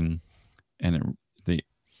happening, and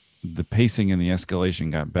the pacing and the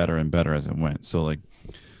escalation got better and better as it went. So like,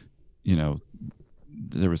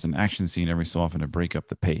 there was an action scene every so often to break up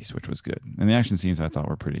the pace, which was good. And the action scenes I thought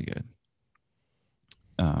were pretty good.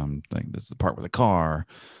 Like there's the part with the car.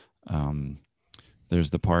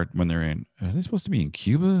 There's the part when are they supposed to be in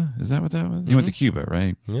Cuba? Is that what that was? You went to Cuba,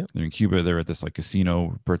 right? Yeah. They're in Cuba. They're at this like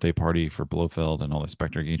casino birthday party for Blofeld, and all the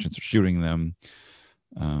Spectre agents are shooting them.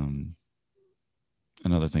 And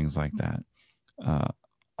other things like that.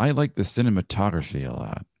 I like the cinematography a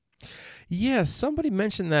lot. Yeah, somebody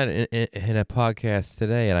mentioned that in a podcast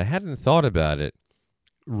today, and I hadn't thought about it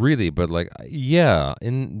really, but like, yeah,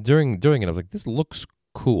 during it, I was like, this looks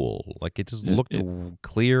cool. Like it just looked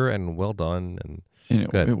clear and well done, and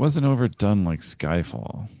it wasn't overdone like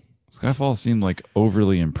Skyfall. Skyfall seemed like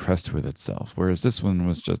overly impressed with itself, whereas this one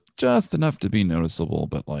was just enough to be noticeable,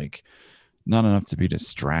 but like not enough to be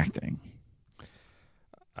distracting.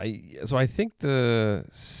 I think the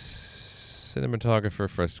cinematographer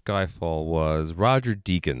for Skyfall was Roger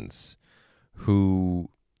Deakins, who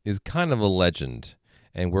is kind of a legend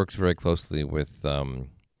and works very closely with Sam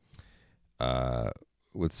not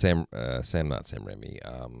Sam Raimi,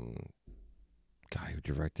 guy who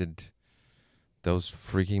directed those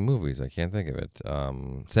freaking movies. I can't think of it.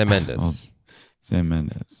 Sam Mendes. Oh, Sam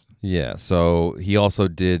Mendes. Yeah. So he also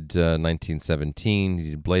did 1917. He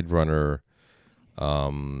did Blade Runner.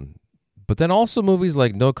 But then also movies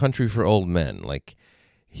like No Country for Old Men. Like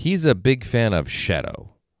he's a big fan of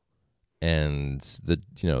shadow and the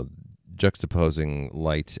juxtaposing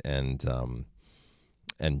light and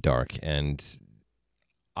dark. And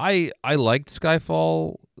I liked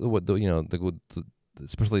Skyfall.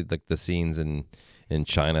 Especially like the scenes in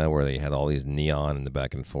China where they had all these neon in the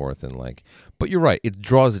back and forth and like. But you're right, it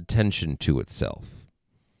draws attention to itself,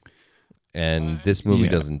 and this movie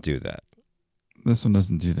doesn't do that. This one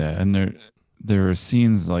doesn't do that. And there are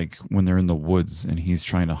scenes like when they're in the woods and he's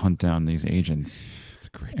trying to hunt down these agents. It's a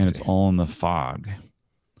great and scene. It's all in the fog.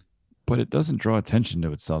 But it doesn't draw attention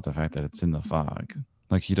to itself, the fact that it's in the fog.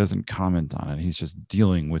 Like he doesn't comment on it. He's just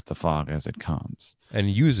dealing with the fog as it comes. And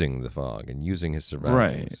using the fog and using his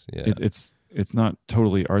surroundings. Right. Yeah. It's not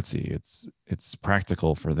totally artsy. It's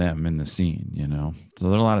practical for them in the scene, So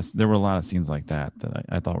there were a lot of scenes like that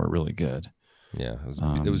I thought were really good. Yeah,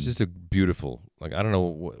 it was just a beautiful, like, I don't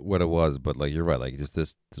know what it was, but like you're right, like just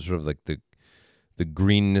this sort of like the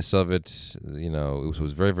greenness of it, it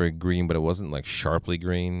was very, very green, but it wasn't like sharply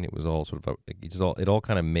green. It was all sort of it all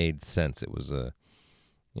kind of made sense. It was a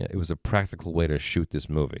practical way to shoot this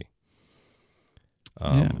movie.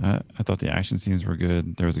 I thought the action scenes were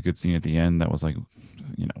good. There was a good scene at the end that was like,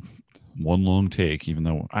 one long take, even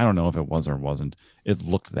though I don't know if it was or wasn't. It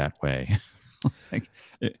looked that way. Like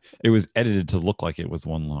it was edited to look like it was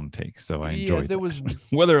one long take, so I enjoyed it.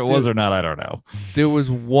 Whether it was or not, I don't know. There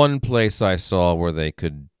was one place I saw where they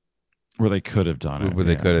could have done it, where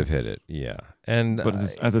they could have hit it, yeah. But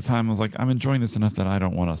at the time, I was like, I'm enjoying this enough that I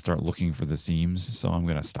don't want to start looking for the seams, so I'm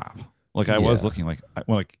gonna stop. Like I was looking, like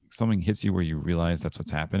when like something hits you where you realize that's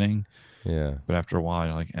what's happening. Yeah. But after a while,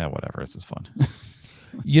 you're like, whatever, this is fun.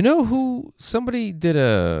 Somebody did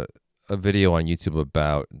a video on YouTube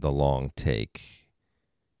about The Long Take,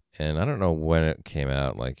 and I don't know when it came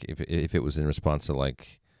out, like if it was in response to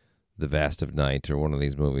like The Vast of Night or one of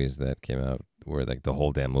these movies that came out where like the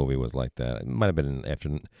whole damn movie was like that. It might have been after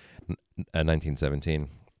 1917.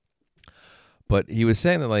 But he was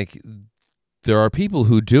saying that like there are people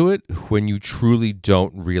who do it when you truly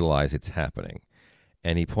don't realize it's happening.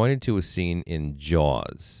 And he pointed to a scene in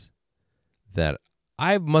Jaws that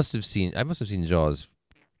I must have seen Jaws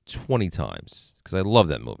 20 times because I love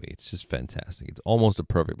that movie. It's just fantastic. It's almost a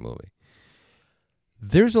perfect movie.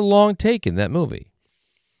 There's a long take in that movie.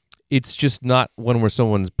 It's just not one where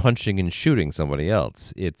someone's punching and shooting somebody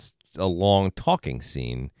else. It's a long talking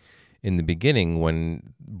scene in the beginning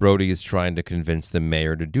when Brody is trying to convince the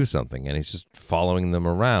mayor to do something, and he's just following them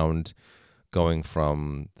around, going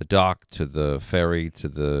from the dock to the ferry to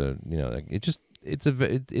the it's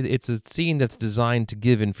a scene that's designed to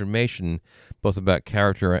give information both about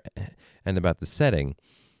character and about the setting,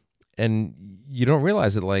 and you don't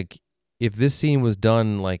realize it. Like, if this scene was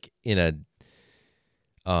done like in an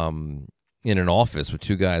office with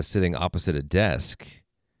two guys sitting opposite a desk,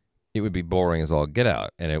 it would be boring as all get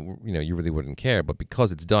out, and you really wouldn't care. But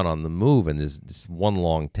because it's done on the move and there's just one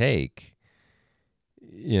long take,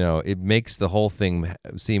 it makes the whole thing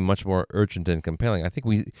seem much more urgent and compelling. I think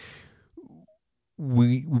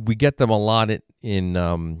we get them a lot in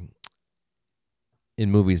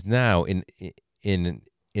movies now in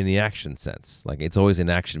the action sense. Like, it's always an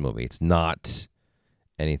action movie. It's not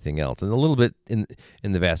anything else. And a little bit in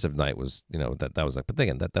the Vast of Night was, that was like, but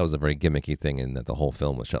again, that was a very gimmicky thing, in that the whole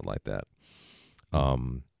film was shot like that.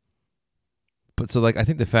 But so, like, I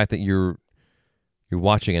think the fact that you're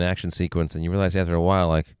watching an action sequence and you realize after a while,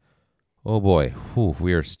 like, oh boy,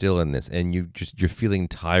 we are still in this, and you're feeling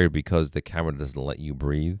tired because the camera doesn't let you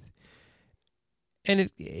breathe,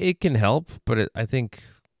 and it can help, but I think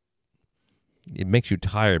it makes you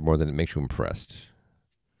tired more than it makes you impressed,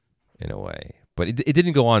 in a way. But it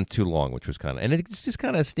didn't go on too long, which was and it just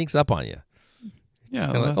kind of sneaks up on you. Yeah.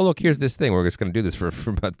 Like, oh, look, here's this thing. We're just going to do this for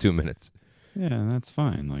about 2 minutes. Yeah, that's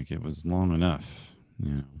fine. Like, it was long enough.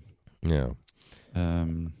 Yeah.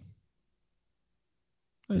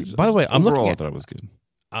 By the way, I'm looking overall, I at thought it was good.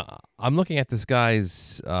 I'm looking at this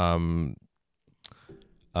guy's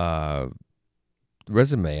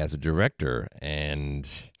resume as a director, and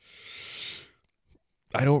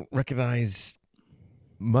I don't recognize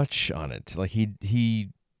much on it. Like, he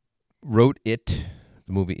wrote the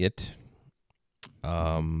movie It,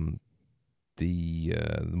 the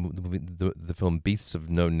film Beasts of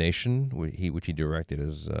No Nation, which he directed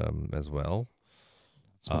as well.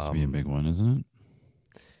 It's supposed to be a big one, isn't it?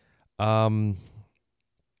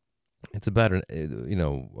 It's about I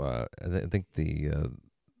think the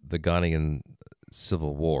Ghanaian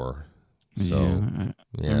Civil War. So I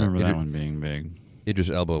remember that one being big.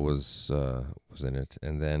 Idris Elba was in it,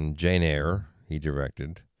 and then Jane Eyre he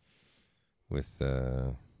directed with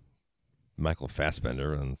Michael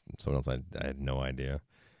Fassbender and someone else I had no idea.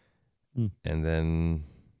 And then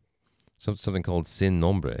something called Sin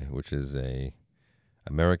Nombre, which is a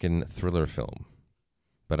American thriller film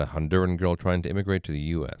about a Honduran girl trying to immigrate to the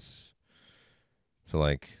U.S. So,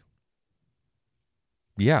 like,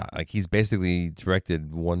 yeah, like, he's basically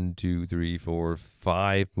directed 1, 2, 3, 4,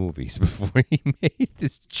 5 movies before he made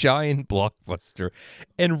this giant blockbuster,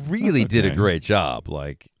 and really did a great job.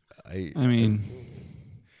 Like, I mean,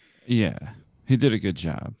 yeah, he did a good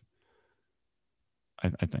job.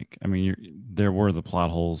 I think. I mean, there were the plot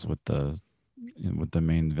holes with the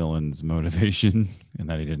main villain's motivation, and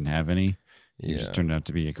that he didn't have any. He just turned out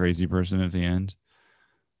to be a crazy person at the end.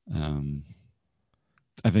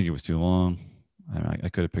 I think it was too long. I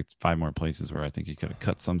could have picked 5 more places where I think he could have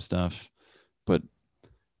cut some stuff, but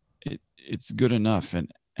it's good enough.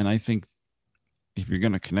 And I think if you're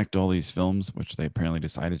going to connect all these films, which they apparently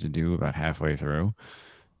decided to do about halfway through,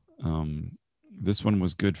 this one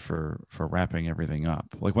was good for wrapping everything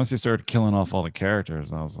up. Like, once they started killing off all the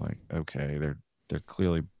characters, I was like, okay, they're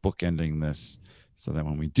clearly bookending this so that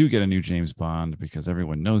when we do get a new James Bond, because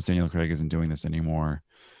everyone knows Daniel Craig isn't doing this anymore,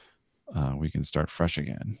 we can start fresh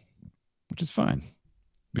again, which is fine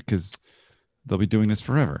because they'll be doing this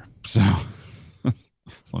forever. So as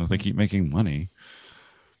long as they keep making money.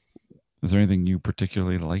 Is there anything you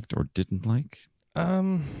particularly liked or didn't like?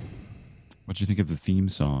 What do you think of the theme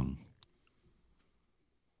song?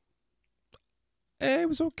 It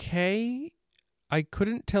was okay. I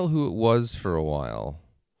couldn't tell who it was for a while.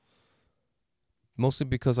 Mostly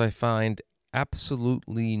because I find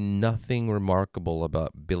absolutely nothing remarkable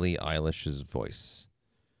about Billie Eilish's voice.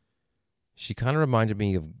 She kind of reminded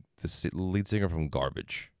me of the lead singer from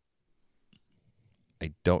Garbage.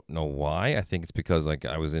 I don't know why. I think it's because, like,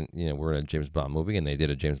 I was we're in a James Bond movie and they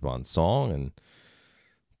did a James Bond song, and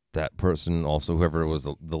that person also, whoever was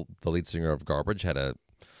the lead singer of Garbage, had a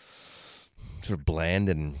sort of bland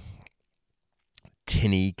and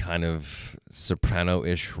tinny kind of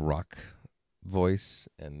soprano-ish rock voice,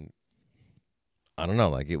 and I don't know,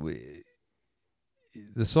 like,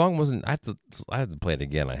 the song wasn't. I have to play it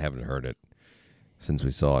again. I haven't heard it since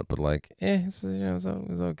we saw it, but, like, it was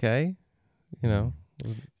okay.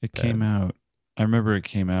 It came out. I remember it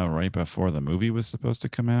came out right before the movie was supposed to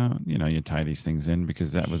come out. You tie these things in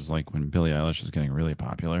because that was like when Billie Eilish was getting really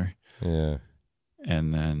popular. Yeah.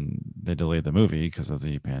 and then they delayed the movie because of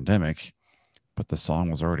the pandemic, but the song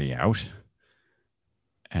was already out,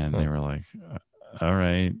 and Huh. they were like, all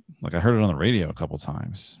right. Like I heard it on the radio a couple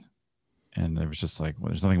times, and it was just like, well,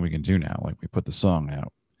 there's nothing we can do now. Like we put the song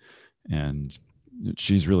out, and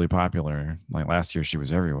she's really popular. Like last year, she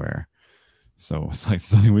was everywhere. So it's like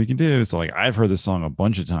there's nothing we can do. So like I've heard this song a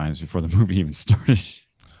bunch of times before the movie even started.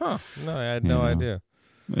 Huh. No, I had You no know, idea.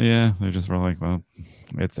 yeah, they just were like, well,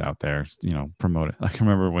 it's out there. Promote it. Like I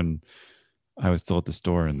remember when I was still at the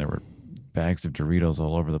store and there were bags of Doritos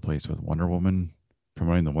all over the place with Wonder Woman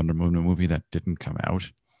promoting the Wonder Woman movie that didn't come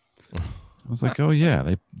out. I was like, oh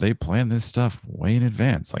yeah, they plan this stuff way in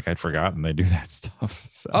advance. Like I'd forgotten they do that stuff.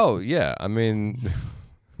 So Oh yeah, I mean,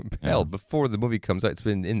 yeah, hell, before the movie comes out, it's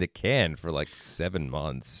been in the can for like 7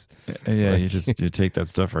 months. yeah, Like, you take that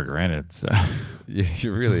stuff for granted. So yeah,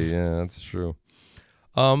 you really, yeah, that's true.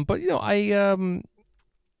 But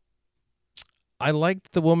I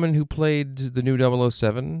liked the woman who played the new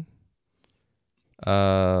 007,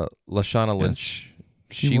 Lashana yes, Lynch.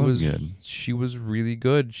 she She was was good. she was really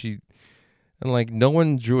good. And like no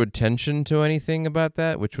one drew attention to anything about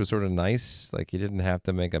that, which was sort of nice. Like you didn't have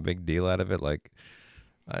to make a big deal out of it. Like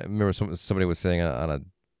I remember somebody was saying on a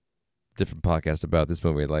different podcast about this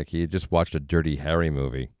movie, like he had just watched a Dirty Harry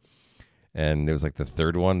movie, and it was like the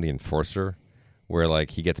third one, The Enforcer, where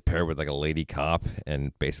like he gets paired with like a lady cop,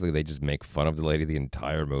 and basically they just make fun of the lady the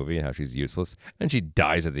entire movie and how she's useless, and she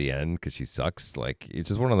dies at the end because she sucks. Like it's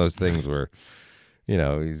just one of those things where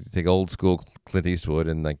you take old school Clint Eastwood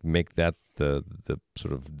and like make that the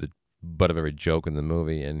sort of the butt of every joke in the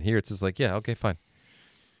movie, and here it's just like, yeah, okay, fine.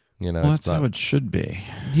 Well, It's that's how not. it should be.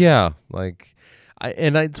 Yeah, like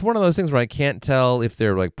it's one of those things where I can't tell if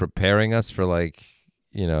they're like preparing us for like,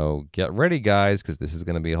 get ready guys because this is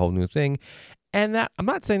going to be a whole new thing. And that I'm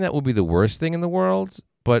not saying that will be the worst thing in the world,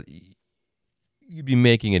 but you'd be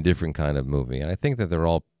making a different kind of movie. And I think that they're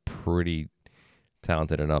all pretty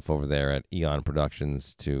talented enough over there at Eon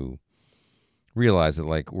Productions to realize that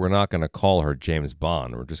like we're not going to call her James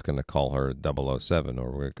Bond. We're just going to call her 007,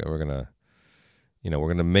 or we're going to we're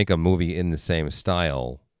going to make a movie in the same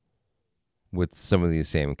style with some of these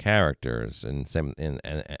same characters and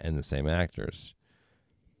the same actors,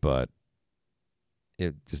 but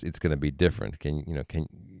it's going to be different. Do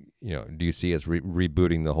you see us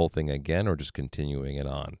rebooting the whole thing again or just continuing it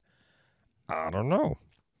on? I don't know.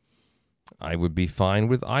 I would be fine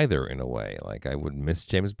with either in a way. Like I would miss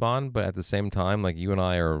James Bond, but at the same time, like you and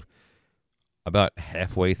I are about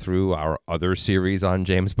halfway through our other series on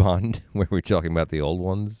James Bond, where we're talking about the old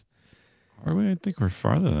ones. Or I think we're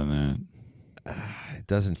farther than that. It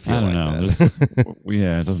doesn't I feel don't like know. that.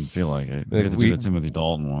 Yeah, it doesn't feel like it. We Like have to do the Timothy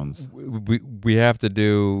Dalton ones. we have to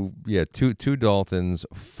do two Daltons,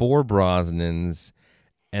 four Brosnans,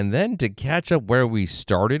 and then to catch up where we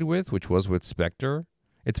started with, which was with Spectre.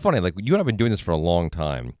 It's funny, like you and I've been doing this for a long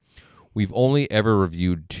time. We've only ever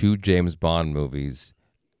reviewed two James Bond movies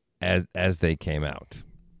as they came out.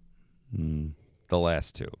 Mm. The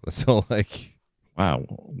last two. So like, Wow,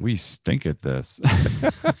 we stink at this.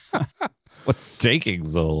 What's taking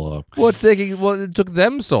so long? well, it took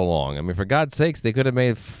them so long. I mean, for God's sakes, they could have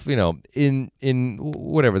made in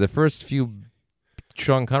whatever the first few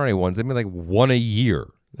Sean Connery ones. They made like one a year.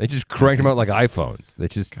 They just cranked them out like iPhones. They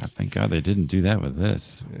just God, thank God they didn't do that with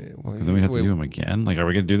this. Because then we have to do them again. Like, are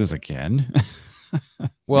we going to do this again?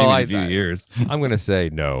 Well, Maybe in a few years. I'm going to say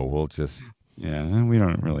no. We'll just Yeah, we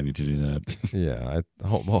don't really need to do that. yeah.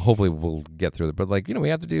 Hopefully we'll get through it. But like we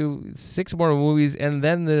have to do 6 more movies and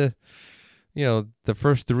then the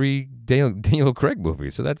first 3 Daniel Craig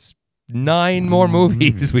movies. So that's 9 more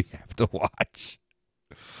movies we have to watch.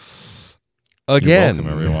 Again,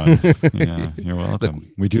 You're welcome, everyone. Yeah, you're welcome. Look,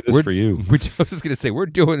 we do this for you. I was just going to say, we're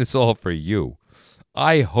doing this all for you.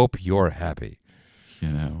 I hope you're happy. You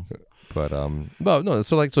know. But well, no.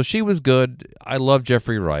 So she was good. I love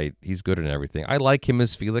Jeffrey Wright. He's good in everything. I like him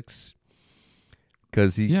as Felix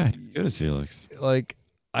because he's good as Felix. like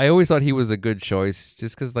I always thought he was a good choice,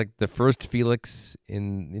 just because like the first Felix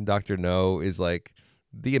in Doctor No is like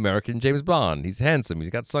the American James Bond. He's handsome. He's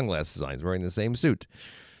got sunglasses on. He's wearing the same suit.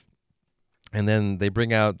 And then they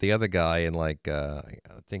bring out the other guy in like I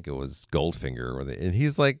think it was Goldfinger, and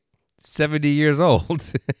he's like 70 years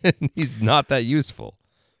old, and he's not that useful.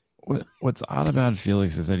 What's odd about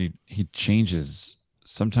Felix is that he changes.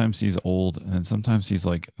 Sometimes he's old, and then sometimes he's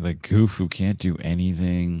like the goof who can't do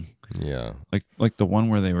anything. Yeah, Like the one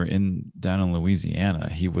where they were down in Louisiana,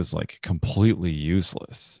 he was like completely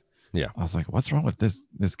useless. yeah. I was like, what's wrong with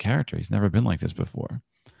this character? He's never been like this before.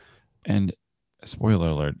 And spoiler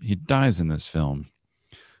alert, he dies in this film,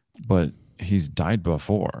 but he's died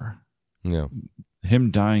before. Yeah.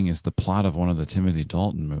 him dying is the plot of one of the Timothy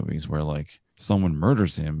Dalton movies where like someone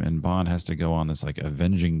murders him and Bond has to go on this like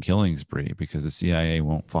avenging killing spree because the CIA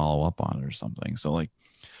won't follow up on it or something. So like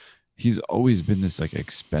he's always been this like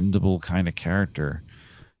expendable kind of character.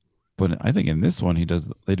 But I think in this one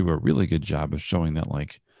they do a really good job of showing that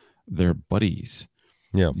like they're buddies,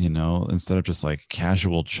 Yeah. instead of just like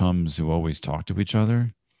casual chums who always talk to each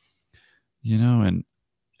other, and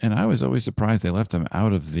I was always surprised they left him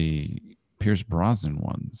out of the Pierce Brosnan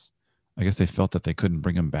ones. I guess they felt that they couldn't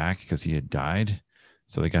bring him back because he had died.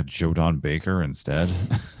 So they got Joe Don Baker instead.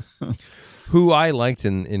 Who I liked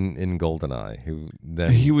in Goldeneye, who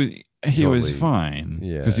then he was totally, fine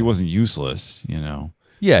because he wasn't useless.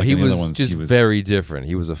 Yeah, Like he in the other was ones, just he was very different.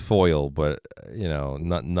 He was a foil, but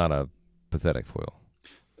not a pathetic foil.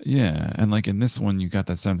 yeah, and like in this one, you got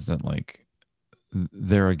that sense that like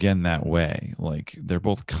they're again that way. Like they're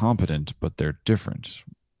both competent, but they're different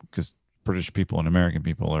because British people and American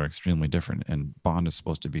people are extremely different. And Bond is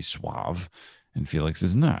supposed to be suave, and Felix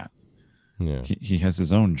is not. Yeah, He has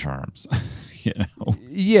his own charms,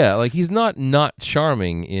 yeah. Like he's not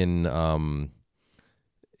charming in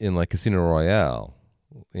like Casino Royale.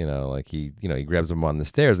 Like he grabs him on the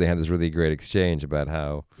stairs. They have this really great exchange about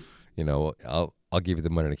how, I'll give you the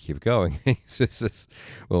money to keep going. He says,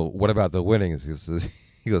 well, what about the winnings?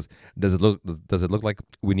 He goes, does it look like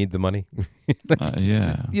we need the money?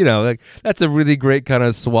 Yeah. Like that's a really great kind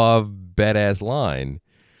of suave, badass line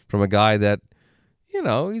from a guy that,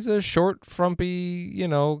 he's a short, frumpy,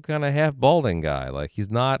 kind of half balding guy. Like he's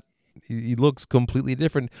not. He looks completely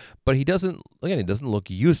different, but he doesn't look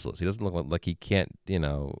useless. He doesn't look like he can't,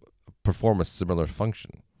 perform a similar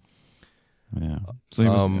function. Yeah. So he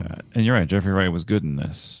was, and you're right. Jeffrey Wright was good in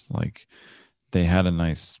this. Like they had a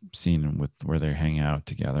nice scene with where they hang out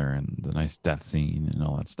together and the nice death scene and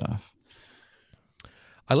all that stuff.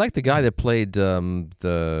 I like the guy that played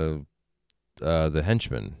the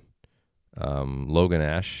henchman, Logan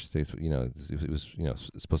Ash. It was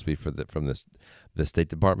supposed to be from the State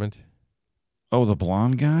Department. Oh, the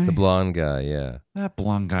blonde guy? The blonde guy, yeah. That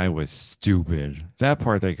blonde guy was stupid. That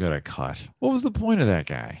part they could have cut. What was the point of that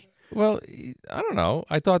guy? Well, I don't know.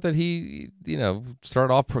 I thought that he,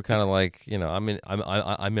 started off for kind of like, I'm in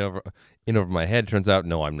over my head. Turns out,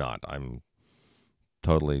 no, I'm not. I'm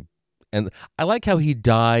totally. And I like how he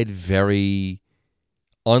died very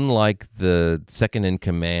unlike the second in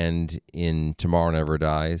command in Tomorrow Never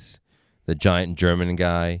Dies, the giant German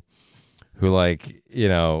guy who, like,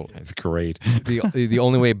 That's great. the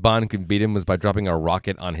only way Bond could beat him was by dropping a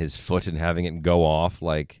rocket on his foot and having it go off.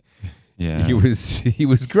 Like, yeah, he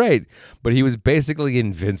was great, but he was basically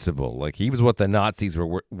invincible. Like he was what the Nazis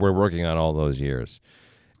were working on all those years.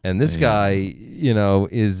 And this guy,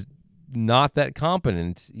 is not that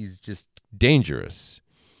competent. He's just dangerous.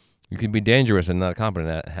 You can be dangerous and not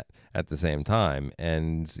competent at the same time.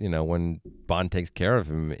 And when Bond takes care of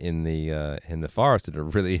him in the forest in a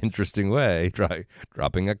really interesting way,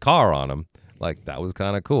 dropping a car on him, like that was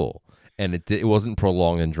kind of cool. And it wasn't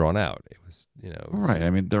prolonged and drawn out. It was right. I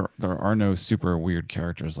mean, there are no super weird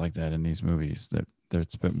characters like that in these movies.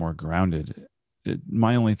 That's a bit more grounded.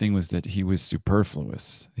 My only thing was that he was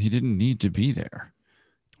superfluous. He didn't need to be there.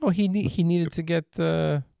 Well, he needed to get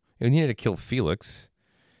he needed to kill Felix.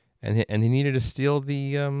 And he needed to steal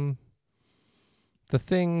the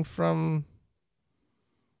thing from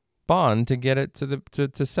Bond to get it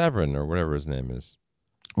to Severin or whatever his name is.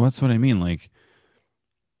 Well, that's what I mean. Like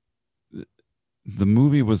the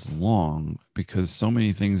movie was long because so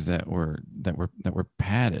many things that were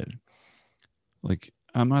padded. Like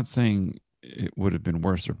I'm not saying it would have been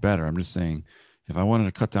worse or better. I'm just saying if I wanted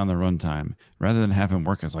to cut down the runtime, rather than have him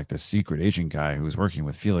work as like the secret agent guy who's working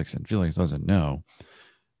with Felix and Felix doesn't know.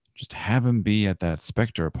 Just have him be at that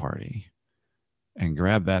Spectre party and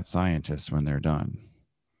grab that scientist when they're done.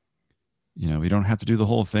 We don't have to do the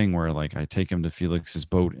whole thing where like I take him to Felix's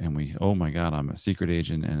boat and oh my God, I'm a secret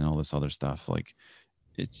agent and all this other stuff. Like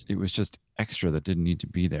it was just extra that didn't need to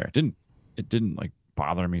be there. It didn't like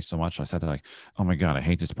bother me so much. I sat there like, oh my God, I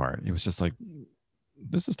hate this part. It was just like,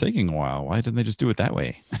 this is taking a while. Why didn't they just do it that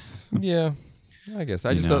way? Yeah, I guess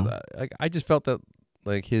I just felt that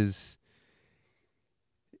like his.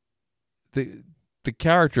 The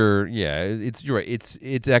character, yeah, you're right.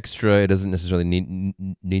 It's extra. It doesn't necessarily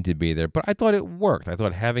need to be there, but I thought it worked. I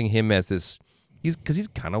thought having him as this, he's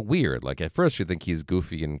kind of weird. Like at first you think he's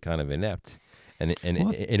goofy and kind of inept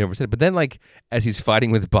and overset, but then like as he's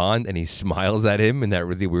fighting with Bond and he smiles at him in that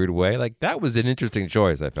really weird way, like that was an interesting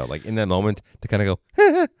choice. I felt like in that moment to kind of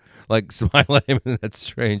go like smile at him in that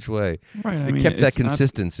strange way. Right. It kept that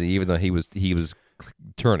consistency, even though he was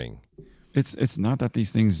turning. It's not that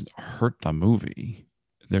these things hurt the movie.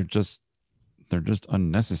 They're just they're just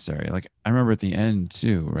unnecessary. Like I remember at the end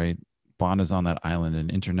too, right? Bond is on that island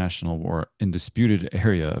in disputed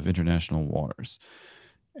area of international waters,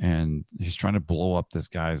 and he's trying to blow up this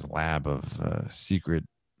guy's lab of secret,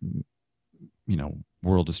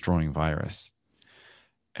 world destroying virus.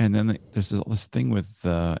 And then there's this thing with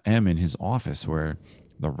M in his office where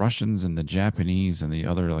the Russians and the Japanese and the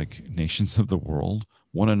other like nations of the world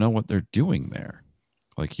want to know what they're doing there.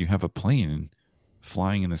 Like you have a plane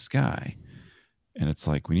flying in the sky, and it's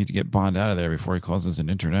like we need to get Bond out of there before he causes an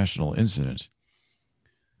international incident.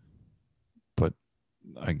 But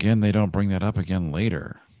again, they don't bring that up again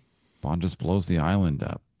later. Bond just blows the island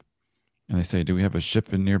up. And they say, "Do we have a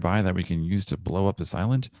ship in nearby that we can use to blow up this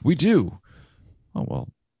island?" We do. Oh, well,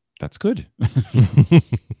 that's good.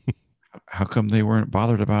 How come they weren't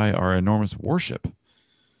bothered to buy our enormous warship?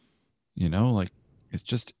 Like it's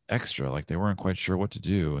just extra. Like they weren't quite sure what to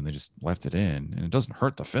do and they just left it in. And it doesn't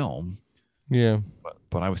hurt the film. Yeah.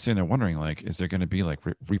 But I was sitting there wondering, like, is there going to be like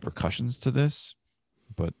repercussions to this?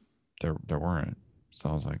 But there weren't. So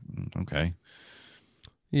I was like, okay.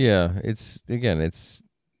 Yeah. It's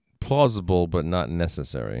plausible, but not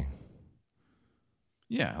necessary.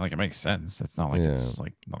 Yeah, like it makes sense. It's not like it's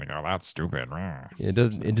like oh, that's stupid. It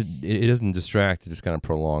doesn't. It doesn't distract. It just kind of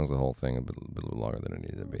prolongs the whole thing a bit longer than it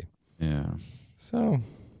needed to be. Yeah. So,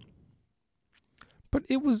 but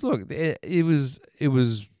it was it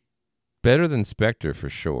was better than Spectre for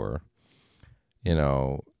sure.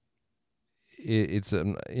 It's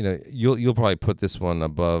you'll probably put this one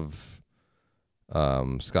above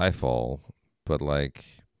Skyfall, but like.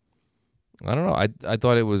 I don't know. I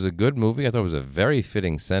thought it was a good movie. I thought it was a very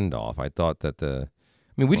fitting send off. I thought that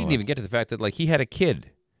we didn't even get to the fact that like he had a kid.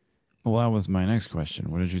 Well, that was my next question.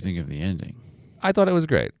 What did you think of the ending? I thought it was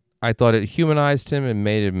great. I thought it humanized him and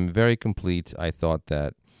made him very complete. I thought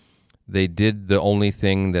that they did the only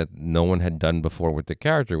thing that no one had done before with the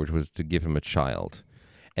character, which was to give him a child.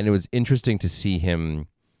 And it was interesting to see him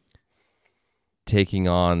taking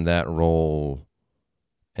on that role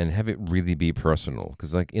and have it really be personal,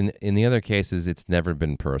 because like in the other cases it's never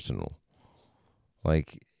been personal.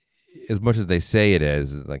 Like as much as they say it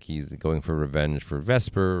is, like he's going for revenge for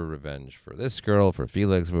Vesper, revenge for this girl, for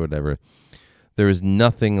Felix, or whatever, there is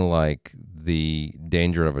nothing like the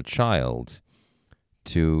danger of a child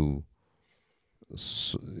to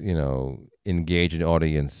engage an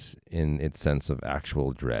audience in its sense of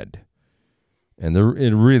actual dread. And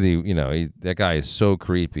it really, that guy is so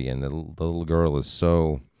creepy, and the little girl is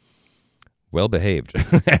so well behaved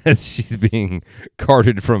as she's being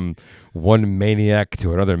carted from one maniac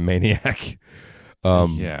to another maniac.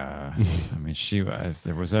 Yeah, I mean, if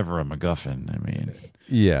there was ever a MacGuffin, I mean,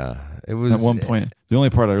 yeah, it was. At one point, the only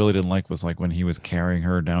part I really didn't like was like when he was carrying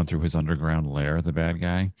her down through his underground lair, the bad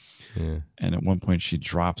guy. Yeah. And at one point, she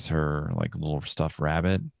drops her like little stuffed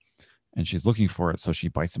rabbit. And she's looking for it, so she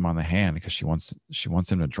bites him on the hand because she wants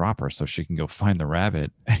him to drop her so she can go find the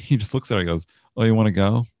rabbit. And he just looks at her and goes, "Oh, you want to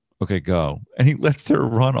go? Okay, go." And he lets her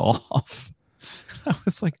run off. I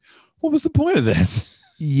was like, "What was the point of this?"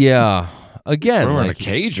 Yeah, again, throw her like in a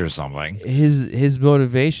cage or something. His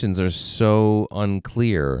motivations are so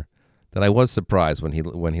unclear that I was surprised when he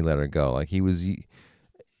let her go. Like he was,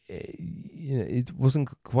 it wasn't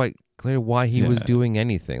quite clear why he was doing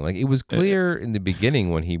anything. Like it was clear in the beginning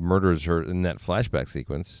when he murders her in that flashback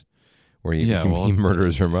sequence where he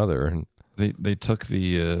murders her mother. And they took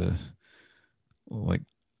the like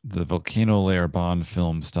the Volcano Lair Bond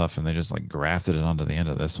film stuff and they just like grafted it onto the end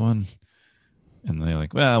of this one. And they're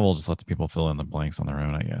like, well, we'll just let the people fill in the blanks on their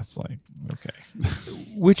own, I guess. Like, okay.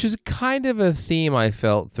 Which is kind of a theme I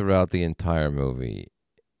felt throughout the entire movie,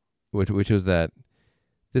 which was that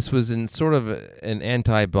this was in sort of an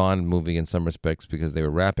anti-Bond movie in some respects because they were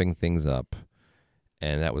wrapping things up,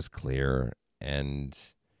 and that was clear. And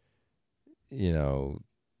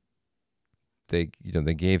they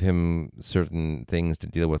gave him certain things to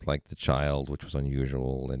deal with, like the child, which was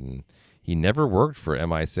unusual, and he never worked for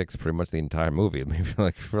MI6 pretty much the entire movie. Maybe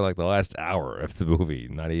for the last hour of the movie,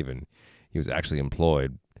 not even. He was actually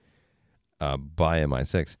employed by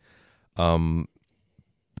MI6.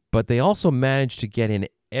 But they also managed to get in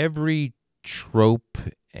every trope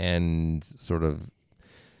and sort of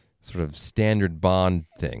standard Bond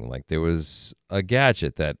thing. Like there was a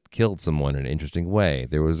gadget that killed someone in an interesting way.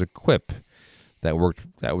 There was a quip that worked.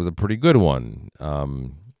 That was a pretty good one.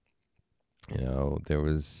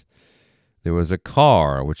 There was a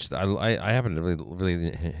car, which I happen to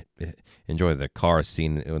really enjoy the car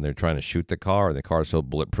scene when they're trying to shoot the car, and the car is so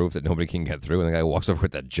bulletproof that nobody can get through, and the guy walks over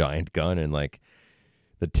with that giant gun, and like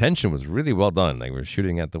the tension was really well done. Like we're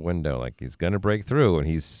shooting at the window, like he's gonna break through, and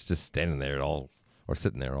he's just standing there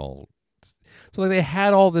sitting there all. So like they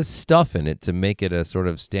had all this stuff in it to make it a sort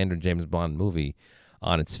of standard James Bond movie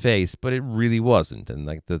on its face, but it really wasn't. And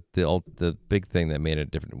like the big thing that made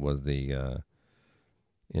it different was the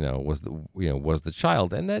was the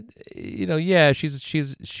child, and that she's a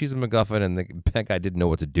MacGuffin, and that guy didn't know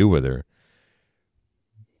what to do with her.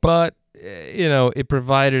 But it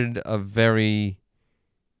provided a very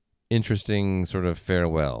interesting sort of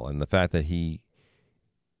farewell, and the fact that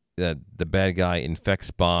the bad guy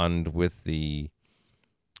infects Bond with the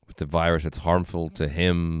virus that's harmful to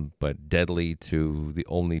him but deadly to the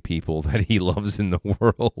only people that he loves in the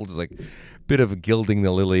world. It's like a bit of gilding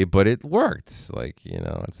the lily, but it worked. Like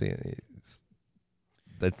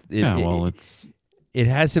it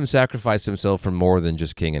has him sacrifice himself for more than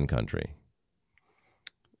just king and country.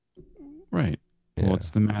 Right. Yeah. Well,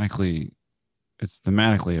 it's thematically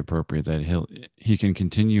appropriate that he can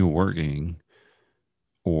continue working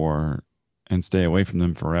and stay away from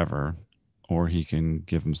them forever, or he can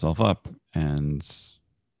give himself up and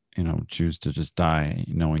choose to just die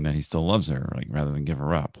knowing that he still loves her, like rather than give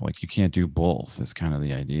her up. Like you can't do both is kind of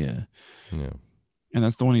the idea. Yeah. And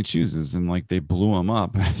that's the one he chooses, and like they blew him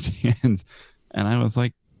up at the end, and I was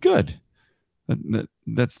like, good.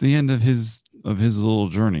 That's the end of his little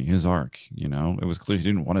journey, his arc. It was clear he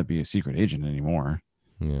didn't want to be a secret agent anymore.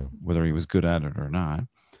 Yeah. Whether he was good at it or not.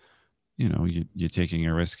 You're taking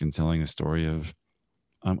a risk and telling a story of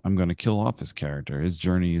I'm going to kill off this character. His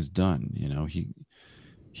journey is done.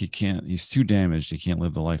 He can't. He's too damaged. He can't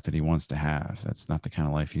live the life that he wants to have. That's not the kind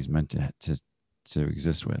of life he's meant to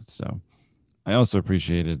exist with. So, I also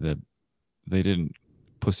appreciated that they didn't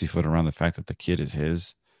pussyfoot around the fact that the kid is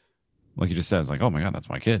his. Like you just said, it's like, oh my God, that's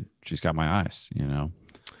my kid. She's got my eyes.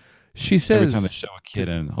 She says every time they show a kid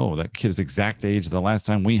and that kid is exact age the last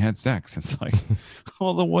time we had sex. It's like,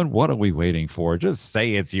 well, what are we waiting for? Just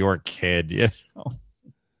say it's your kid.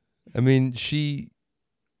 I mean, she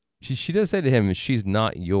does say to him, "She's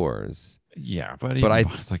not yours." Yeah, but I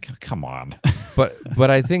was like, come on. but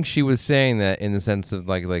I think she was saying that in the sense of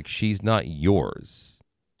like she's not yours,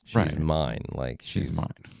 she's mine. Like she's mine.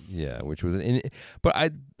 Yeah, which was but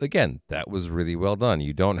that was really well done.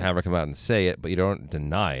 You don't have her come out and say it, but you don't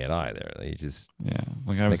deny it either. You just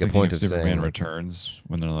like I was thinking of Superman Returns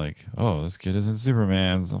when they're like, "Oh, this kid isn't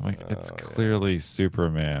Superman's." I'm like, it's clearly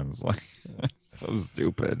Superman's. Like, so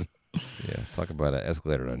stupid. Yeah, talk about an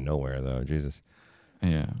escalator out of nowhere, though. Jesus.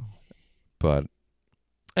 Yeah. But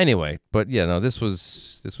anyway, this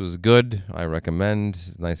was good. I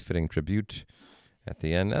recommend. Nice fitting tribute at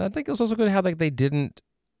the end, and I think it was also good how they didn't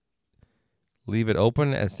leave it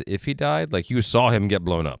open as to if he died. Like you saw him get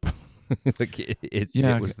blown up. Like it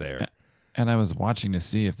was there. And I was watching to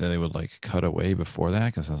see if they would like cut away before that,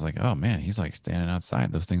 because I was like, oh man, he's like standing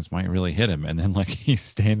outside. Those things might really hit him. And then like he's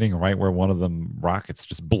standing right where one of them rockets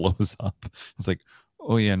just blows up. It's like,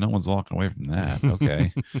 oh yeah, no one's walking away from that.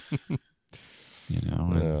 Okay.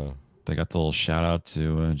 They got the little shout out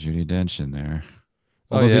to Judi Dench in there.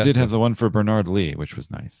 Although they did have the one for Bernard Lee, which was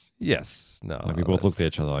nice. Yes. No. Like we both looked at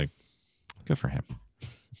each other like, good for him.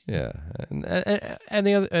 Yeah, and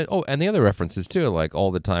the other references too, like All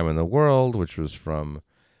the Time in the World, which was from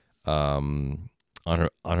on Her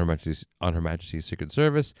Majesty's Secret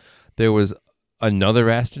Service. There was another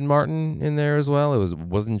Aston Martin in there as well.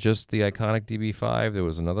 Wasn't just the iconic DB5. There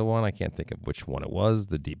was another one. I can't think of which one it was.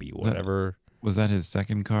 The DB whatever. Was that his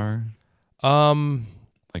second car?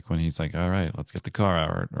 Like when he's like, all right, let's get the car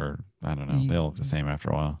out, or I don't know. They all look the same after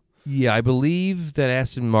a while. Yeah, I believe that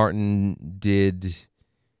Aston Martin did.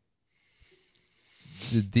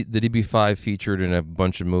 The DB5 featured in a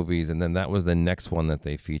bunch of movies, and then that was the next one that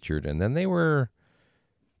they featured, and then they were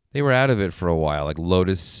out of it for a while. Like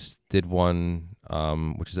Lotus did one,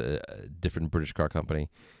 which is a different British car company,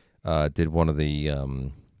 did one of the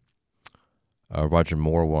Roger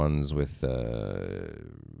Moore ones with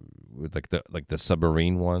like the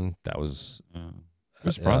submarine one. That was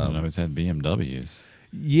Chris Brosnan always had BMWs.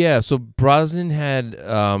 Yeah, so Brosnan had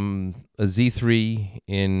a Z3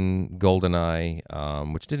 in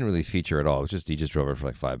GoldenEye, which didn't really feature at all. It was just he just drove it for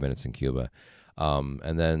like 5 minutes in Cuba,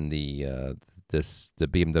 and then the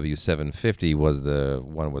BMW 750 was the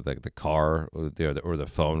one with like the car or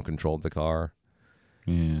the phone controlled the car.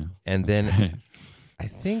 Yeah, and then right. I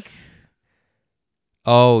think,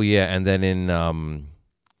 oh yeah, and then in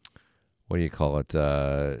what do you call it?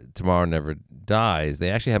 Tomorrow Never Dies. They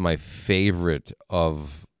actually had my favorite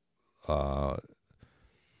of almost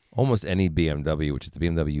any BMW, which is the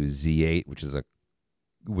BMW Z8, which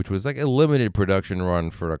was like a limited production run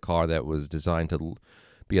for a car that was designed to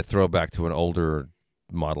be a throwback to an older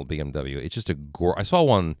model BMW. It's just I saw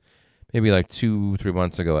one maybe like 2-3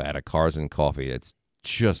 months ago at a Cars and Coffee. It's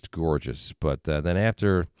just gorgeous. But then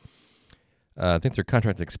after, I think their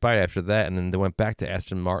contract expired after that, and then they went back to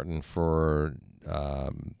Aston Martin for Die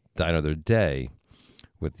Another Day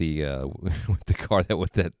with the with the car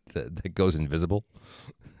that goes invisible.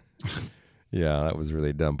 Yeah, that was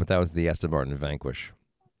really dumb. But that was the Aston Martin Vanquish.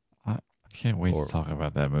 I can't wait to talk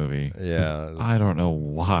about that movie. Yeah, I don't know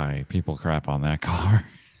why people crap on that car.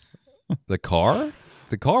 The car?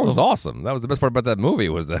 The car was awesome. That was the best part about that movie.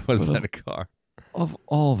 Was that a car? Of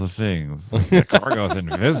all the things, like, the car goes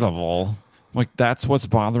invisible. Like, that's what's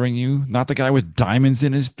bothering you, not the guy with diamonds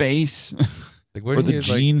in his face, Like, or the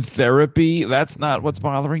gene therapy. That's not what's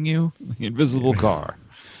bothering you. The invisible car.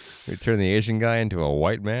 We turn the Asian guy into a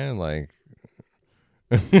white man, like.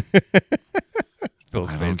 Phil's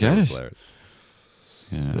I face don't get it. hilarious.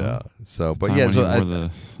 Yeah. So, It's but not yeah, when so he wore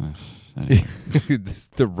anyway.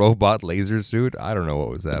 the robot laser suit. I don't know what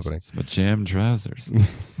was happening. Some jam trousers.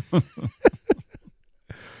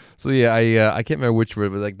 So yeah, I can't remember which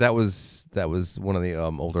word, but like that was one of the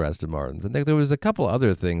older Aston Martins. I think there was a couple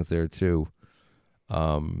other things there too.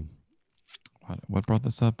 What brought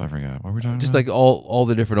this up? I forgot. What were we talking Just about? like all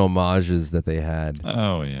the different homages that they had.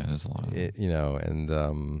 Oh yeah, there's a lot of You know,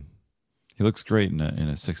 and he looks great in a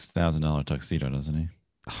 $6,000 tuxedo, doesn't he?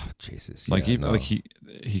 oh Jesus, Like yeah,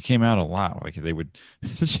 he came out a lot. Like they would,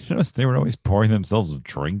 did you notice they were always pouring themselves with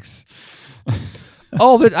drinks?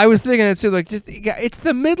 Oh, but I was thinking it too. Like, it's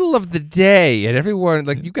the middle of the day, and everyone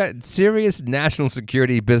like you got serious national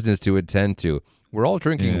security business to attend to. We're all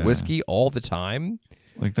drinking whiskey all the time.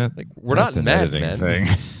 Like that. Like we're not mad men. Thing.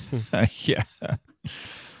 Yeah.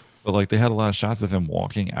 But like they had a lot of shots of him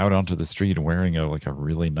walking out onto the street wearing a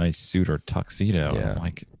really nice suit or tuxedo. Yeah. And I'm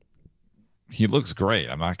like, he looks great.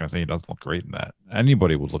 I'm not gonna say he doesn't look great in that.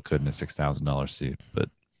 Anybody would look good in a $6,000 suit, but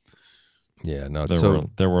yeah, no.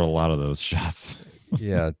 there were a lot of those shots.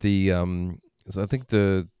 Yeah, so I think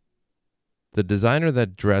the designer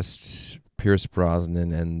that dressed Pierce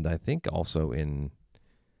Brosnan, and I think also in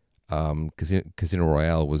Casino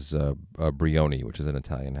Royale was Brioni, which is an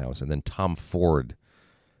Italian house, and then Tom Ford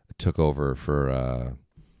took over for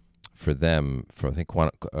them for I think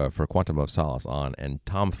for Quantum of Solace on, and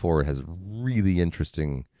Tom Ford has really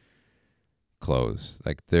interesting clothes.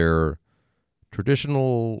 Like they're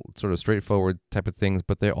traditional, sort of straightforward type of things,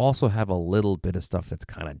 but they also have a little bit of stuff that's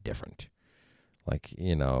kind of different. Like,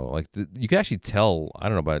 you know, like you can actually tell. I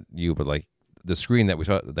don't know about you, but like the screen that we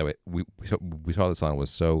saw this on was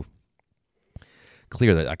so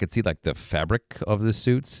clear that I could see like the fabric of the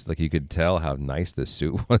suits. Like you could tell how nice the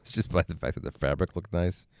suit was just by the fact that the fabric looked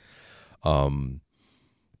nice.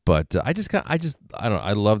 But I don't know.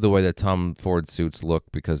 I love the way that Tom Ford suits look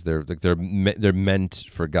because they're meant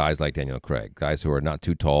for guys like Daniel Craig, guys who are not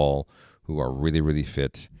too tall, who are really, really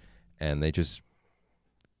fit, and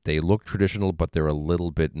they look traditional, but they're a little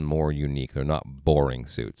bit more unique. They're not boring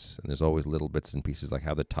suits, and there's always little bits and pieces like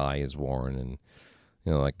how the tie is worn, and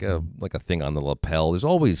you know, like a thing on the lapel. There's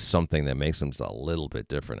always something that makes them just a little bit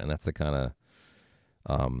different, and that's the kind of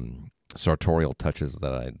sartorial touches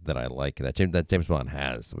that I like that James Bond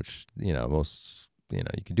has, which you know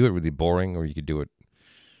you can do it really boring or you could do it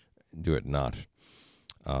not.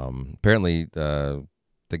 Apparently, the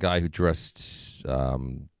guy who dressed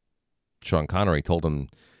Sean Connery told him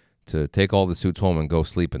to take all the suits home and go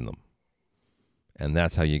sleep in them, and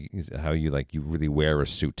that's how you really wear a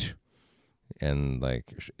suit. And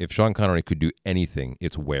like if Sean Connery could do anything,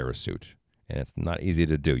 it's wear a suit, and it's not easy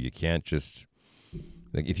to do. You can't just.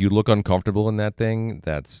 Like if you look uncomfortable in that thing,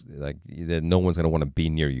 that's like no one's gonna want to be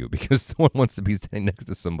near you because no one wants to be standing next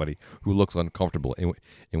to somebody who looks uncomfortable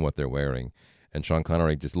in what they're wearing. And Sean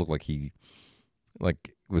Connery just looked like he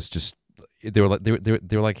was just they were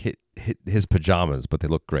like his pajamas, but they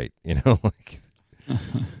look great, you know, like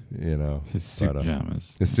you know His suit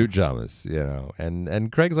pajamas. His suit pajamas, you know,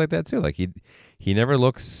 and Craig's like that too. Like he never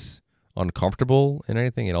looks uncomfortable in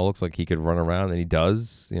anything. It all looks like he could run around, and he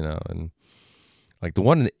does, you know, and. Like the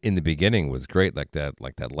one in the beginning was great, like that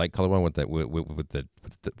light color one with the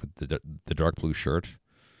dark blue shirt.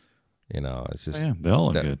 You know, it's just they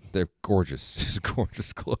all look good. They're gorgeous, just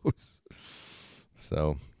gorgeous clothes.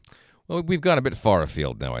 So, well, we've gone a bit far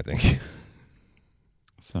afield now, I think.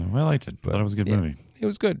 So I liked it. Thought it was a good movie. It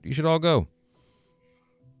was good. You should all go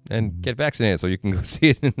and get vaccinated so you can go see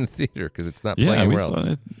it in the theater because it's not playing anywhere else.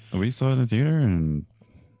 We saw it in the theater and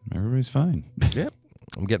everybody's fine. Yep.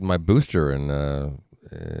 I'm getting my booster in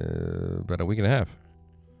about a week and a half.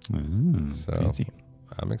 So fancy.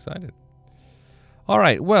 I'm excited. All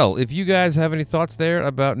right. Well, if you guys have any thoughts there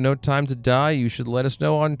about No Time to Die, you should let us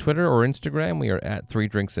know on Twitter or Instagram. We are at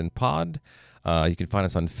 3drinksinpod. You can find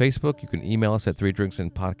us on Facebook. You can email us at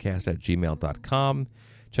 3drinksinpodcast@gmail.com.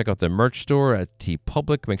 Check out the merch store at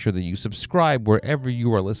TeePublic. Make sure that you subscribe wherever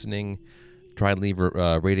you are listening. Try and leave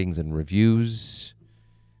ratings and reviews.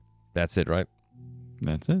 That's it, right?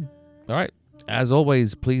 That's it. All right. As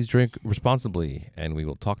always, please drink responsibly, and we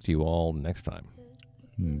will talk to you all next time.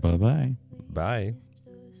 Bye-bye. Bye. It's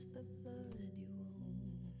just the blood you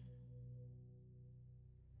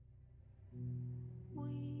own. We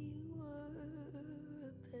were a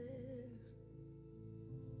pair,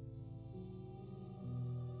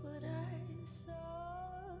 but I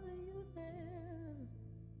saw you there.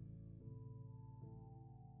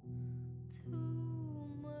 Too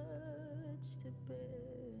much to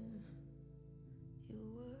bear. You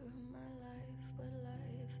were my life, but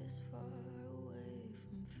life is far away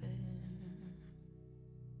from fair.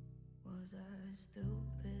 Was I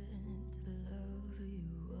stupid to love you?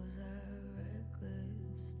 Was I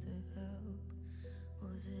reckless to help?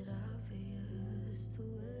 Was it obvious to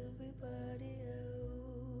everybody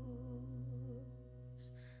else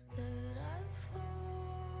that I've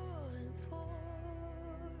fallen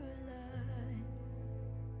for a lie?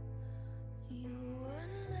 You were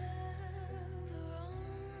never on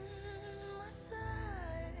my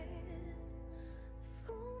side.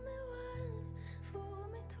 Fool me once, fool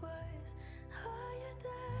me twice. Higher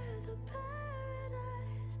death or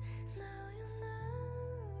paradise. Now you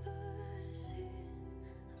never see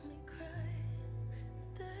me cry.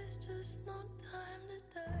 There's just no time to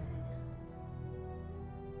die.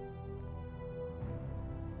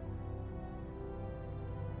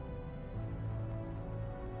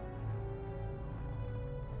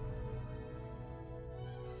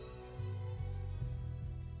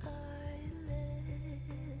 I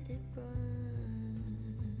let it burn.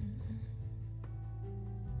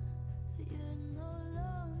 You're no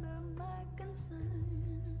longer my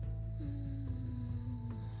concern.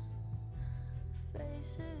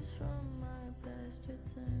 Faces from my past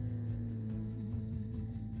return.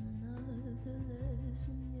 Another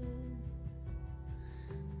lesson yet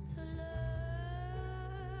to learn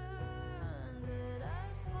that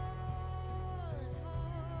I'd fallen for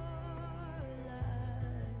a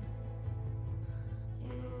lie.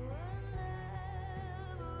 You were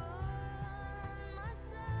never on my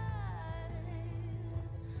side.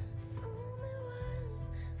 Fool me once,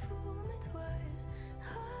 fool me twice.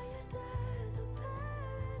 Higher death or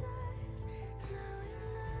paradise. Now you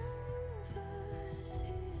never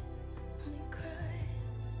see me cry.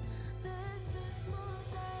 There's just no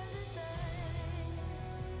time to die.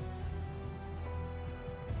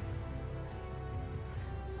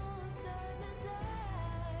 No time to die.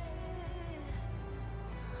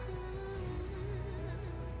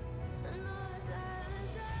 No time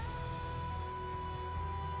to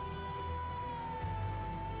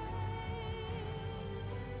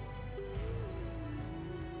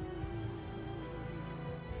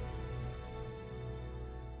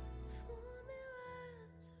Fool me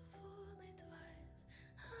once, fool me twice.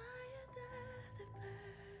 Higher death or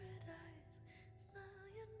paradise. Now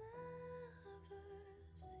you never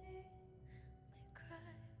see me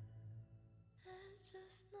cry. There's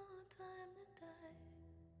just no time to die.